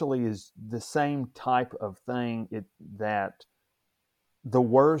essentially is the same type of thing that the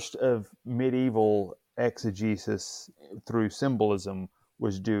worst of medieval exegesis through symbolism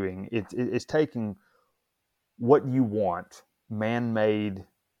was doing. It's taking what you want, man-made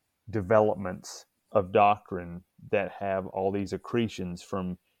developments of doctrine that have all these accretions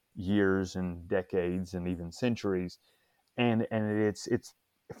from years and decades and even centuries, and it's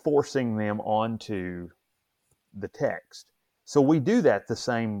forcing them onto the text. So we do that the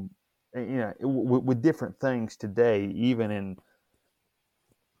same, with different things today, even in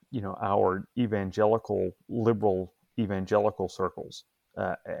our liberal evangelical circles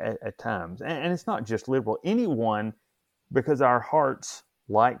at times. And it's not just liberal. Anyone, because our hearts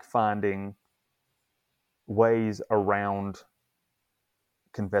like finding ways around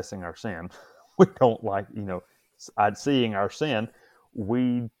confessing our sin. We don't like, seeing our sin.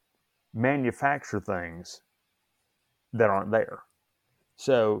 We manufacture things that aren't there.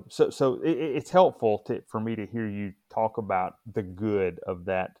 So it's helpful for me to hear you talk about the good of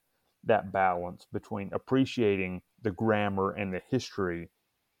that balance between appreciating the grammar and the history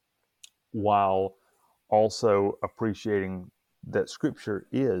while also appreciating that Scripture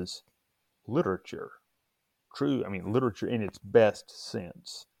is literature. True, I mean, literature in its best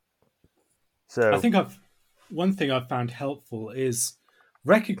sense. I So, think one thing I've found helpful is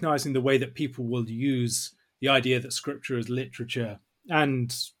recognizing the way that people will use the idea that scripture is literature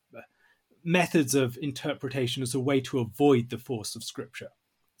and methods of interpretation as a way to avoid the force of scripture.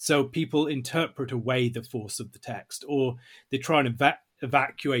 So people interpret away the force of the text, or they try and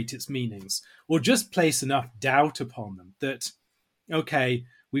evacuate its meanings, or just place enough doubt upon them that, okay,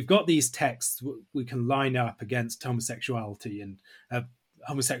 we've got these texts we can line up against homosexuality and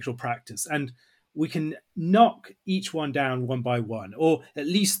homosexual practice, and we can knock each one down one by one, or at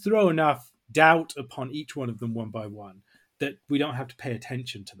least throw enough doubt upon each one of them one by one that we don't have to pay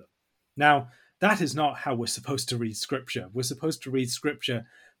attention to them. Now, that is not how we're supposed to read Scripture. We're supposed to read Scripture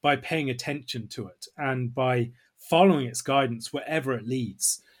by paying attention to it and by following its guidance wherever it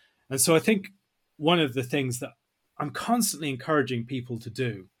leads. And so I think one of the things that I'm constantly encouraging people to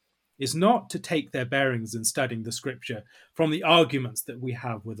do is not to take their bearings in studying the Scripture from the arguments that we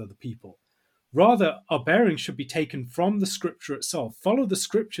have with other people. Rather, our bearings should be taken from the Scripture itself. Follow the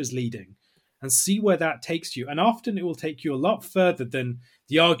Scripture's leading and see where that takes you. And often it will take you a lot further than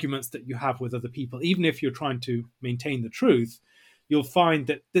the arguments that you have with other people. Even if you're trying to maintain the truth, you'll find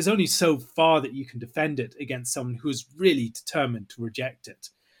that there's only so far that you can defend it against someone who is really determined to reject it.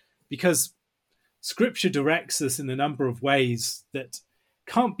 Because Scripture directs us in a number of ways that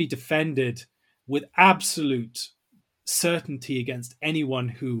can't be defended with absolute certainty against anyone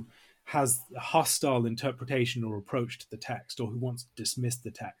who has a hostile interpretation or approach to the text, or who wants to dismiss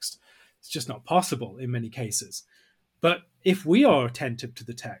the text. It's just not possible in many cases. But if we are attentive to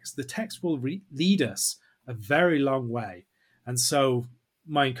the text will lead us a very long way. And so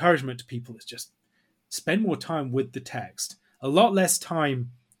my encouragement to people is just spend more time with the text, a lot less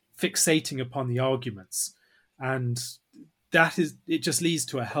time fixating upon the arguments. And it just leads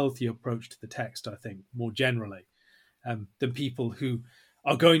to a healthier approach to the text, I think, more generally, than people who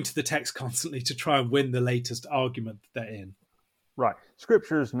are going to the text constantly to try and win the latest argument that they're in. right.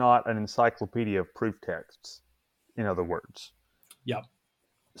 Scripture is not an encyclopedia of proof texts, in other words. Yeah.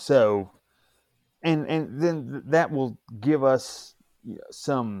 So, and then that will give us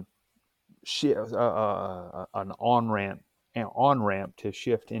some an on-ramp to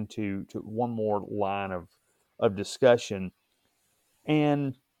shift into one more line of discussion.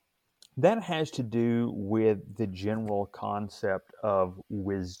 And that has to do with the general concept of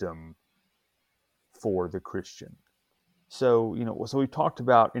wisdom for the Christian. So, so we've talked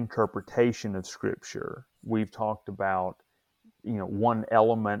about interpretation of Scripture. We've talked about, one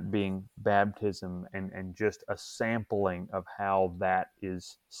element being baptism and just a sampling of how that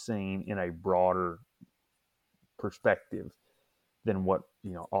is seen in a broader perspective than what,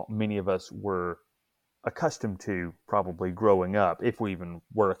 many of us were accustomed to probably growing up, if we even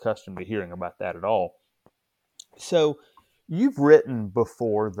were accustomed to hearing about that at all. So you've written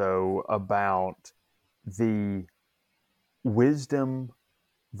before, though, about the wisdom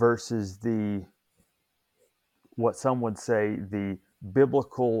versus what some would say, the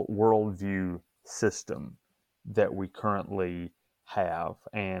biblical worldview system that we currently have.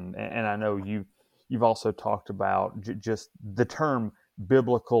 And I know you've also talked about just the term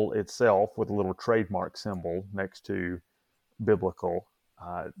biblical itself with a little trademark symbol next to biblical,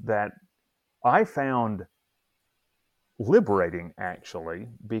 that I found liberating, actually,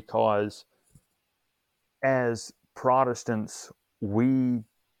 because as Protestants, we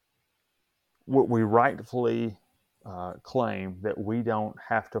rightfully claim that we don't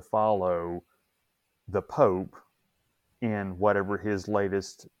have to follow the Pope in whatever his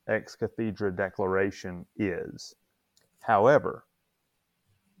latest ex cathedra declaration is. However,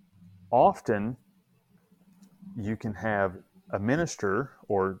 often you can have a minister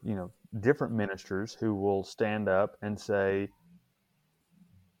or, different ministers who will stand up and say,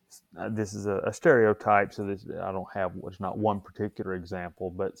 this is a stereotype, so I don't have, it's not one particular example,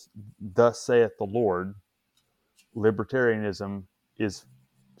 but thus saith the Lord, libertarianism is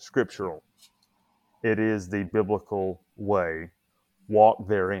scriptural. It is the biblical way. Walk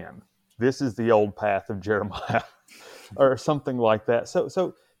therein. This is the old path of Jeremiah, or something like that.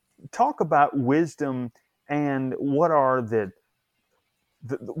 So talk about wisdom and what are the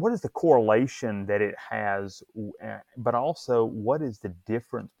what is the correlation that it has, but also what is the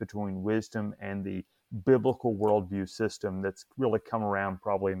difference between wisdom and the biblical worldview system that's really come around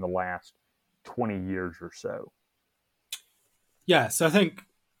probably in the last 20 years or so? Yeah, so I think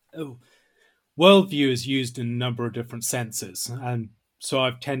worldview is used in a number of different senses. And so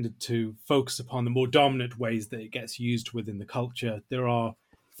I've tended to focus upon the more dominant ways that it gets used within the culture. There are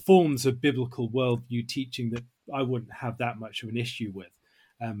forms of biblical worldview teaching that I wouldn't have that much of an issue with.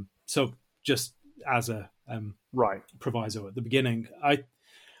 So just as a Right. proviso at the beginning,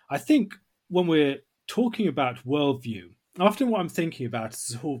 I think when we're talking about worldview, often what I'm thinking about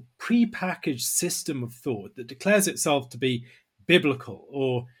is a whole pre-packaged system of thought that declares itself to be biblical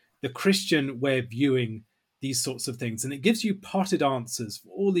or the Christian way of viewing these sorts of things. And it gives you potted answers for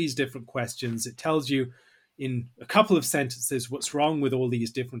all these different questions. It tells you in a couple of sentences what's wrong with all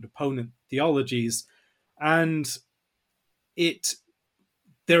these different opponent theologies. And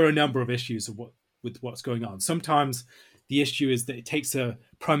there are a number of issues with what's going on. Sometimes the issue is that it takes a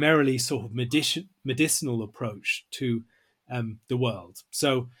primarily sort of medicinal approach to the world.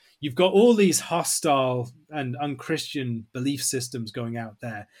 So you've got all these hostile and unchristian belief systems going out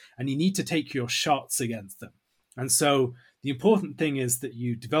there, and you need to take your shots against them. And so the important thing is that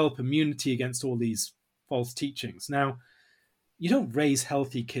you develop immunity against all these false teachings. Now, you don't raise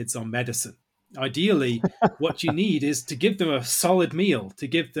healthy kids on medicine. Ideally, what you need is to give them a solid meal, to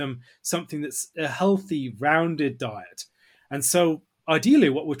give them something that's a healthy, rounded diet. And so ideally,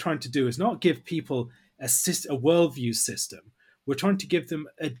 what we're trying to do is not give people a worldview system. We're trying to give them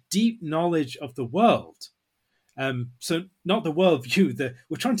a deep knowledge of the world. So not the worldview,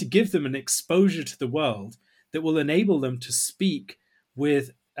 we're trying to give them an exposure to the world that will enable them to speak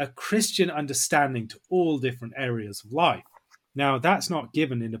with a Christian understanding to all different areas of life. Now, that's not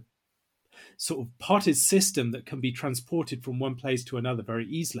given in a sort of potted system that can be transported from one place to another very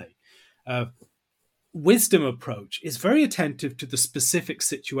easily. Wisdom approach is very attentive to the specific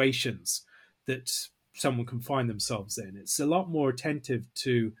situations that someone can find themselves in. It's a lot more attentive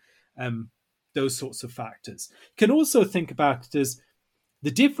to those sorts of factors. You can also think about it as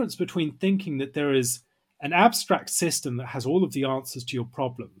the difference between thinking that there is an abstract system that has all of the answers to your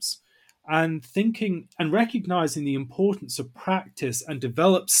problems and thinking and recognizing the importance of practice and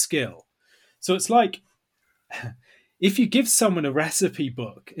developed skill. So it's like if you give someone a recipe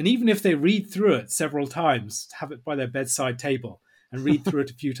book, and even if they read through it several times, have it by their bedside table and read through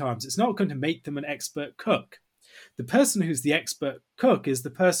it a few times, it's not going to make them an expert cook. The person who's the expert cook is the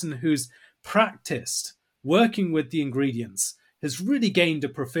person who's practiced working with the ingredients, has really gained a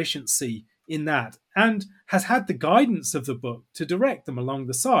proficiency in that, and has had the guidance of the book to direct them along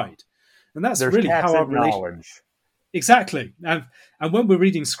the side. And that's There's really how our knowledge. Exactly. And when we're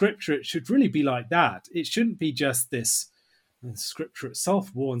reading scripture, it should really be like that. It shouldn't be just this. The scripture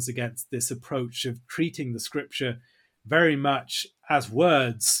itself warns against this approach of treating the scripture very much as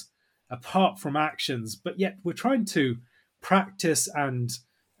words apart from actions, but yet we're trying to practice and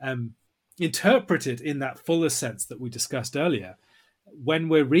interpret it in that fuller sense that we discussed earlier. When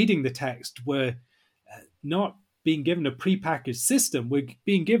we're reading the text, we're not being given a prepackaged system. We're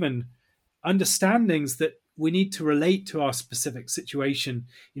being given understandings that we need to relate to our specific situation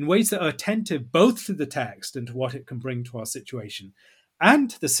in ways that are attentive both to the text and to what it can bring to our situation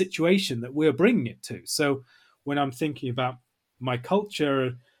and to the situation that we're bringing it to. So when I'm thinking about my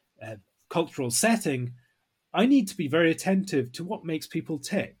culture, cultural setting, I need to be very attentive to what makes people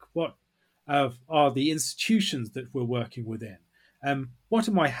tick. What are the institutions that we're working within? What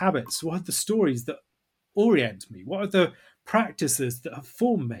are my habits? What are the stories that orient me? What are the practices that have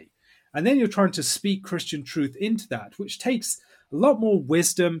formed me? And then you're trying to speak Christian truth into that, which takes a lot more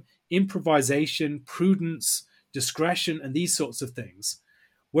wisdom, improvisation, prudence, discretion, and these sorts of things.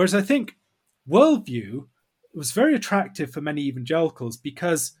 Whereas I think worldview was very attractive for many evangelicals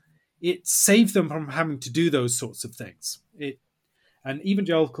because it saved them from having to do those sorts of things. And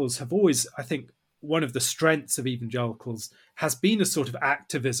evangelicals have always, I think, one of the strengths of evangelicals has been a sort of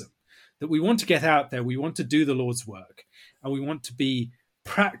activism, that we want to get out there, we want to do the Lord's work, and we want to be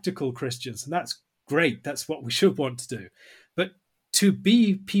practical Christians. And that's great. That's what we should want to do. But to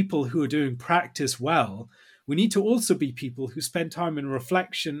be people who are doing practice well, we need to also be people who spend time in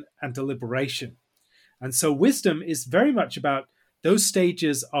reflection and deliberation. And so wisdom is very much about those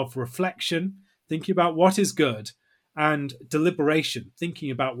stages of reflection, thinking about what is good, and deliberation, thinking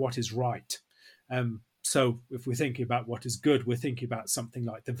about what is right. So if we're thinking about what is good, we're thinking about something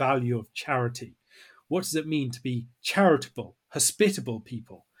like the value of charity. What does it mean to be charitable, hospitable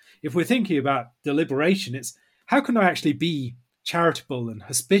people? If we're thinking about deliberation, it's how can I actually be charitable and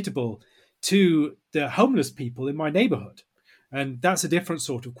hospitable to the homeless people in my neighborhood? And that's a different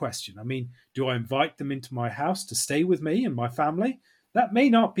sort of question. I mean, do I invite them into my house to stay with me and my family? That may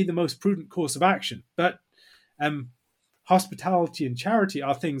not be the most prudent course of action, but hospitality and charity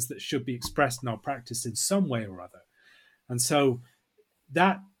are things that should be expressed in our practice in some way or other. And so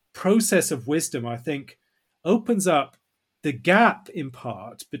that process of wisdom, I think, opens up the gap in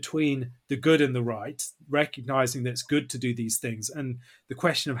part between the good and the right, recognizing that it's good to do these things, and the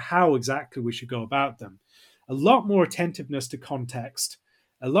question of how exactly we should go about them. A lot more attentiveness to context,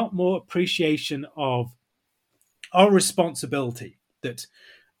 a lot more appreciation of our responsibility, that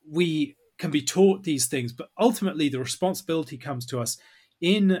we can be taught these things, but ultimately the responsibility comes to us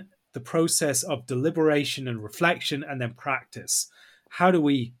in the process of deliberation and reflection and then practice. How do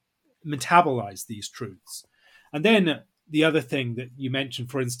we metabolize these truths? And then the other thing that you mentioned,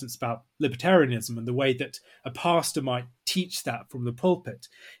 for instance, about libertarianism and the way that a pastor might teach that from the pulpit,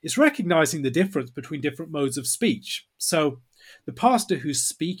 is recognizing the difference between different modes of speech. So the pastor who's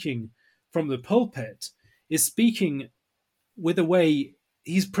speaking from the pulpit is speaking with a way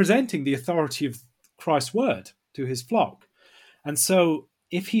he's presenting the authority of Christ's word to his flock. And so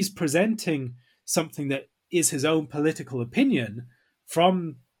if he's presenting something that is his own political opinion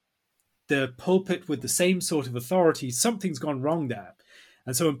from the pulpit with the same sort of authority, something's gone wrong there.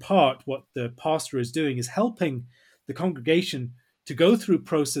 And so in part, what the pastor is doing is helping the congregation to go through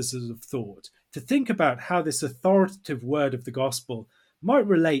processes of thought, to think about how this authoritative word of the gospel might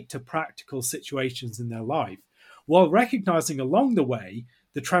relate to practical situations in their life, while recognizing along the way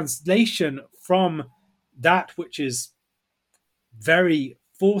the translation from that which is very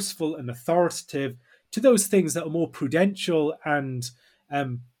forceful and authoritative to those things that are more prudential and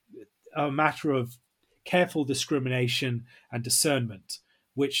a matter of careful discrimination and discernment,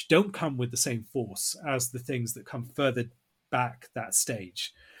 which don't come with the same force as the things that come further back that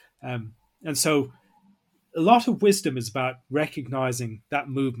stage. And so a lot of wisdom is about recognizing that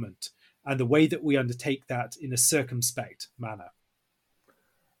movement and the way that we undertake that in a circumspect manner.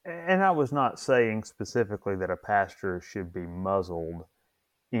 And I was not saying specifically that a pastor should be muzzled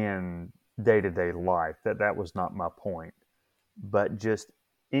in day-to-day life. That was not my point. But just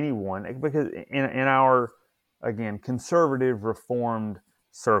anyone, because in our, again, conservative reformed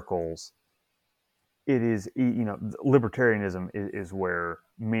circles, it is, libertarianism is where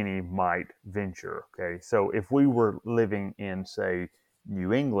many might venture. Okay, so if we were living in, say,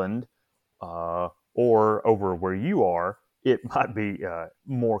 New England, or over where you are, it might be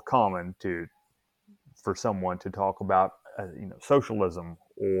more common for someone to talk about socialism,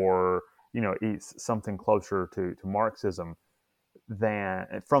 or something closer to Marxism than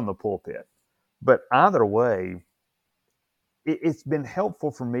from the pulpit. But either way, it's been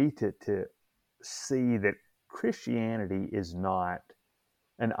helpful for me to see that Christianity is not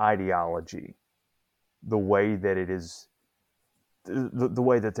an ideology the way that it is, the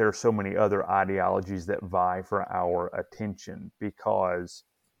way that there are so many other ideologies that vie for our attention, because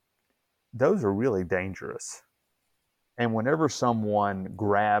those are really dangerous. And whenever someone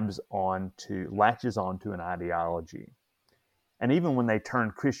latches onto an ideology, and even when they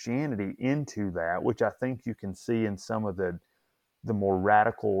turn Christianity into that, which I think you can see in some of the more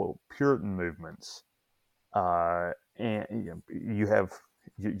radical Puritan movements, and you have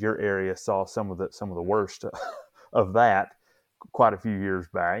your area saw some of the worst of that quite a few years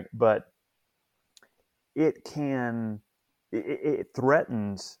back, but it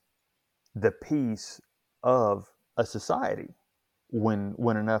threatens the peace of a society when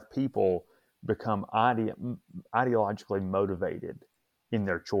enough people become ideologically motivated in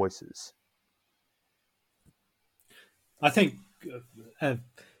their choices. I think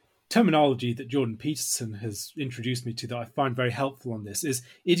terminology that Jordan Peterson has introduced me to that I find very helpful on this is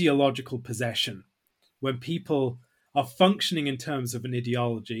ideological possession. When people are functioning in terms of an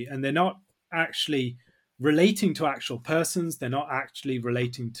ideology and they're not actually relating to actual persons, they're not actually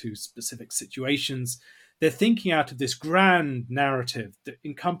relating to specific situations, they're thinking out of this grand narrative that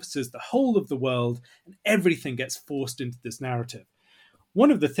encompasses the whole of the world, and everything gets forced into this narrative. One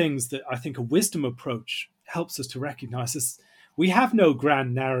of the things that I think a wisdom approach helps us to recognize is we have no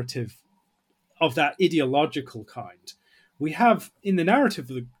grand narrative of that ideological kind. We have, in the narrative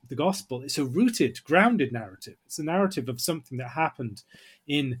of the gospel, it's a rooted, grounded narrative. It's a narrative of something that happened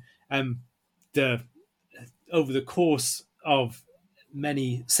in over the course of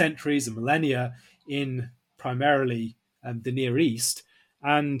many centuries and millennia in primarily the Near East.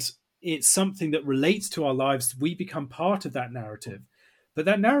 And it's something that relates to our lives. We become part of that narrative. But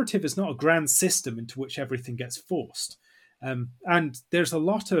that narrative is not a grand system into which everything gets forced. And there's a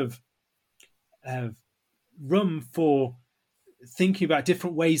lot of room for thinking about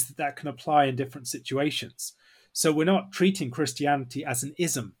different ways that can apply in different situations. So we're not treating Christianity as an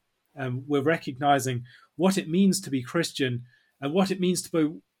ism. We're recognizing what it means to be Christian and what it means to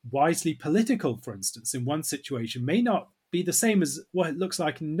be wisely political, for instance, in one situation may not be the same as what it looks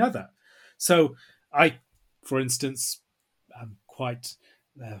like in another. So I, for instance, am quite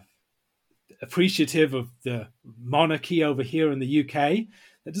appreciative of the monarchy over here in the UK.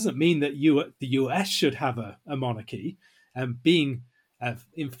 That doesn't mean that the US should have a monarchy. Being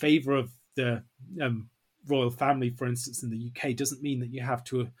in favor of the royal family, for instance, in the UK, doesn't mean that you have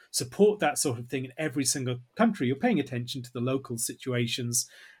to support that sort of thing in every single country. You're paying attention to the local situations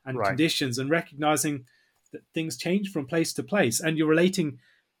and Right. conditions and recognizing that things change from place to place. And you're relating,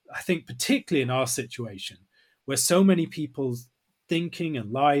 I think, particularly in our situation, where so many people's thinking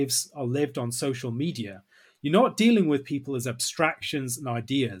and lives are lived on social media. You're not dealing with people as abstractions and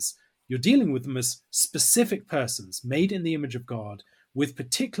ideas. You're dealing with them as specific persons made in the image of God with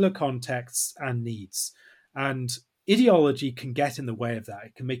particular contexts and needs. And ideology can get in the way of that.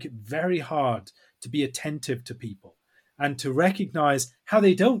 It can make it very hard to be attentive to people and to recognize how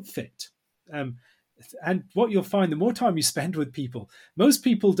they don't fit. And what you'll find, the more time you spend with people, most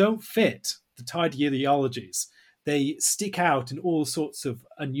people don't fit the tidy ideologies. They stick out in all sorts of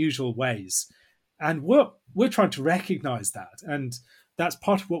unusual ways. And we're trying to recognize that. And that's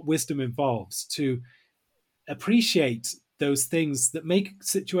part of what wisdom involves, to appreciate those things that make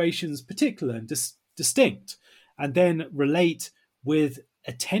situations particular and distinct, and then relate with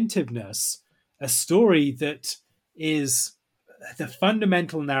attentiveness a story that is the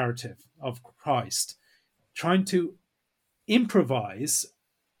fundamental narrative of Christ, trying to improvise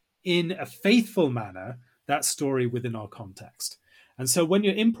in a faithful manner that story within our context. And so when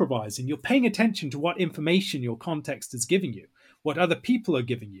you're improvising, you're paying attention to what information your context is giving you, what other people are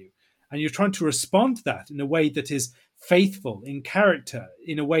giving you, and you're trying to respond to that in a way that is faithful in character,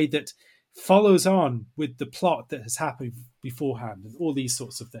 in a way that follows on with the plot that has happened beforehand, and all these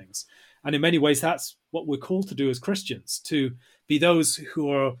sorts of things. And in many ways, that's what we're called to do as Christians, to be those who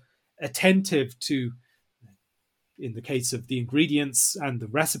are attentive to, in the case of the ingredients and the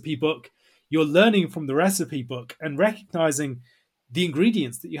recipe book, you're learning from the recipe book and recognizing the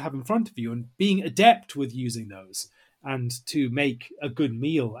ingredients that you have in front of you and being adept with using those, and to make a good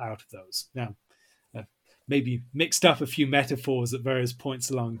meal out of those. Now, maybe mixed up a few metaphors at various points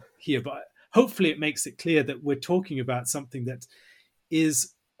along here, but hopefully it makes it clear that we're talking about something that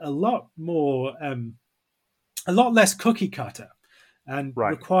is a lot more, a lot less cookie cutter, and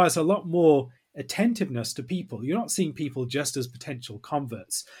Right. requires a lot more attentiveness to people. You're not seeing people just as potential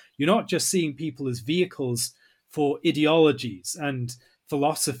converts. You're not just seeing people as vehicles for ideologies and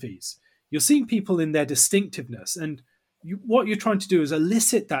philosophies. You're seeing people in their distinctiveness, and what you're trying to do is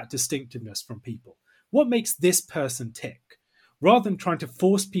elicit that distinctiveness from people. What makes this person tick? Rather than trying to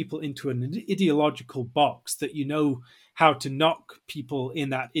force people into an ideological box that you know how to knock people in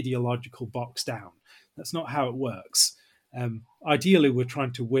that ideological box down. That's not how it works. Ideally, we're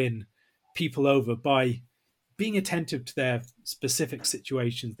trying to win people over by being attentive to their specific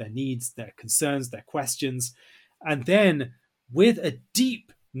situations, their needs, their concerns, their questions, and then with a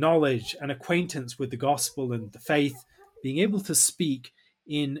deep knowledge and acquaintance with the gospel and the faith, being able to speak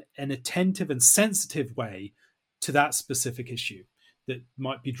in an attentive and sensitive way to that specific issue that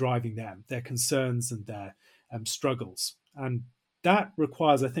might be driving them, their concerns and their struggles. And that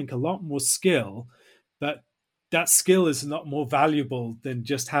requires, I think, a lot more skill, but that skill is a lot more valuable than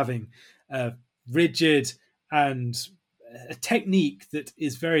just having a rigid and a technique that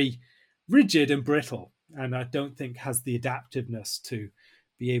is very rigid and brittle, and I don't think has the adaptiveness to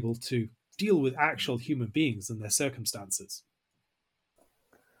be able to deal with actual human beings and their circumstances.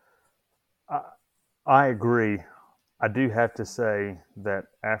 I agree. I do have to say that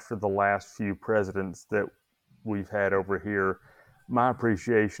after the last few presidents that we've had over here, my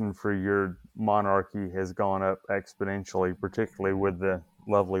appreciation for your monarchy has gone up exponentially, particularly with the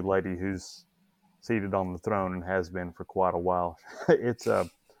lovely lady who's seated on the throne and has been for quite a while. It's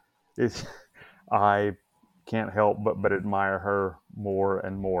I can't help but admire her more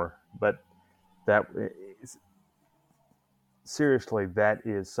and more. But that is, seriously, that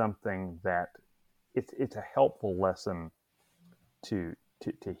is something that it's a helpful lesson to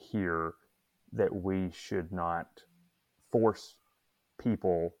hear, that we should not force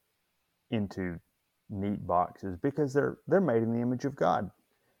people into neat boxes, because they're made in the image of God,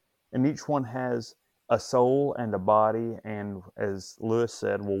 and each one has a soul and a body, and as Lewis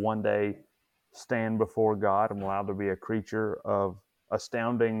said, will one day stand before God and will either be a creature of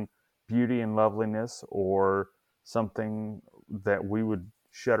astounding beauty and loveliness, or something that we would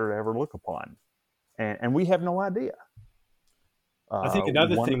shudder to ever look upon, and we have no idea, I think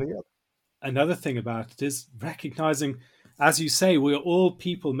another one or thing the other. another thing about it is recognizing, as you say, we're all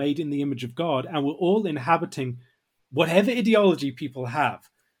people made in the image of God, and we're all inhabiting whatever ideology people have.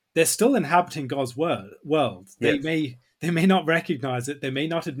 They're still inhabiting God's world. Yes. They may not recognize it, they may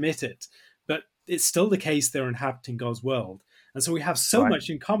not admit it, but it's still the case they're inhabiting God's world. And so we have so Right. much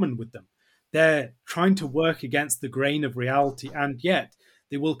in common with them. They're trying to work against the grain of reality, and yet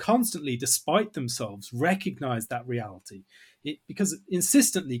they will constantly, despite themselves, recognize that reality because it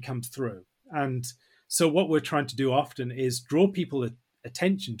insistently comes through. And so, what we're trying to do often is draw people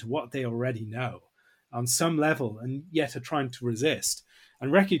attention to what they already know on some level, and yet are trying to resist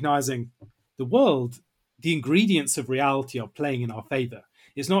and recognizing the world, the ingredients of reality are playing in our favor.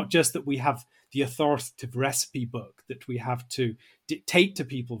 It's not just that we have the authoritative recipe book that we have to dictate to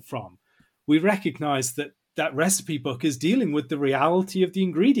people from. We recognize that that recipe book is dealing with the reality of the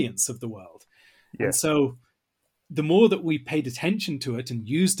ingredients of the world. And Yes. so the more that we paid attention to it and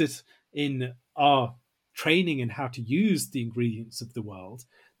used it in our training in how to use the ingredients of the world,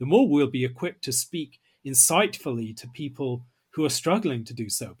 the more we'll be equipped to speak insightfully to people who are struggling to do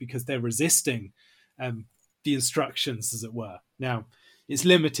so because they're resisting the instructions, as it were. Now, it's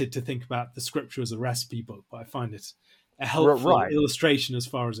limited to think about the scripture as a recipe book, but I find it a helpful Right. illustration as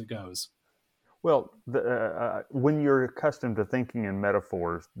far as it goes. Well, when you're accustomed to thinking in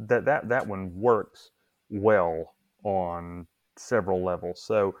metaphors, that one works well on several levels.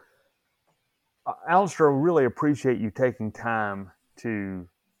 So, Alistair, I really appreciate you taking time to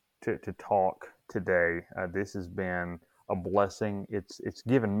talk today. This has been a blessing. It's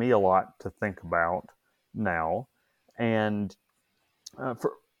given me a lot to think about now, and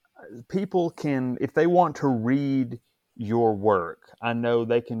for people can, if they want to read your work, I know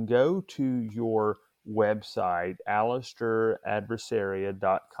they can go to your website,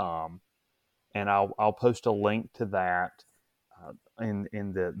 alistairadversaria.com, and I'll post a link to that in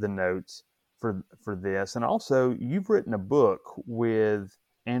the notes for this. And also, you've written a book with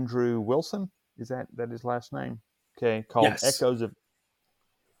Andrew Wilson. Is that his last name? Okay, called Yes,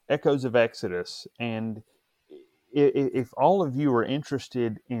 Echoes of Exodus. And if all of you are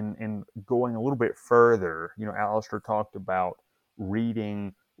interested in going a little bit further, Alistair talked about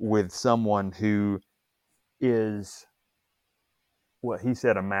reading with someone who is what he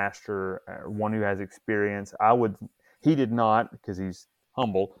said, a master, one who has experience. He did not, because he's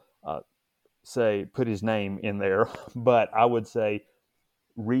humble, say put his name in there, but I would say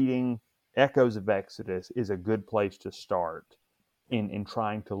reading Echoes of Exodus is a good place to start in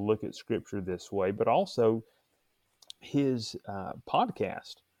trying to look at Scripture this way, but also his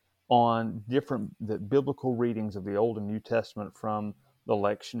podcast on the biblical readings of the Old and New Testament from the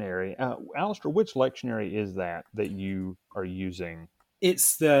lectionary. Alistair, which lectionary is that you are using?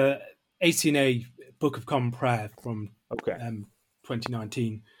 it's the ACNA Book of Common Prayer from Okay.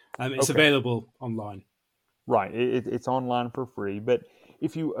 2019. It's Okay. available online. Right. It's online for free. But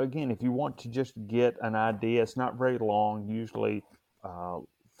if you want to just get an idea, it's not very long, usually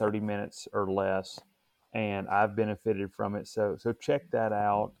 30 minutes or less. And I've benefited from it. So check that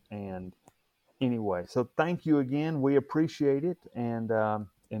out. And anyway, so thank you again. We appreciate it. And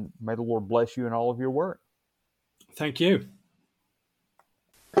may the Lord bless you in all of your work. Thank you.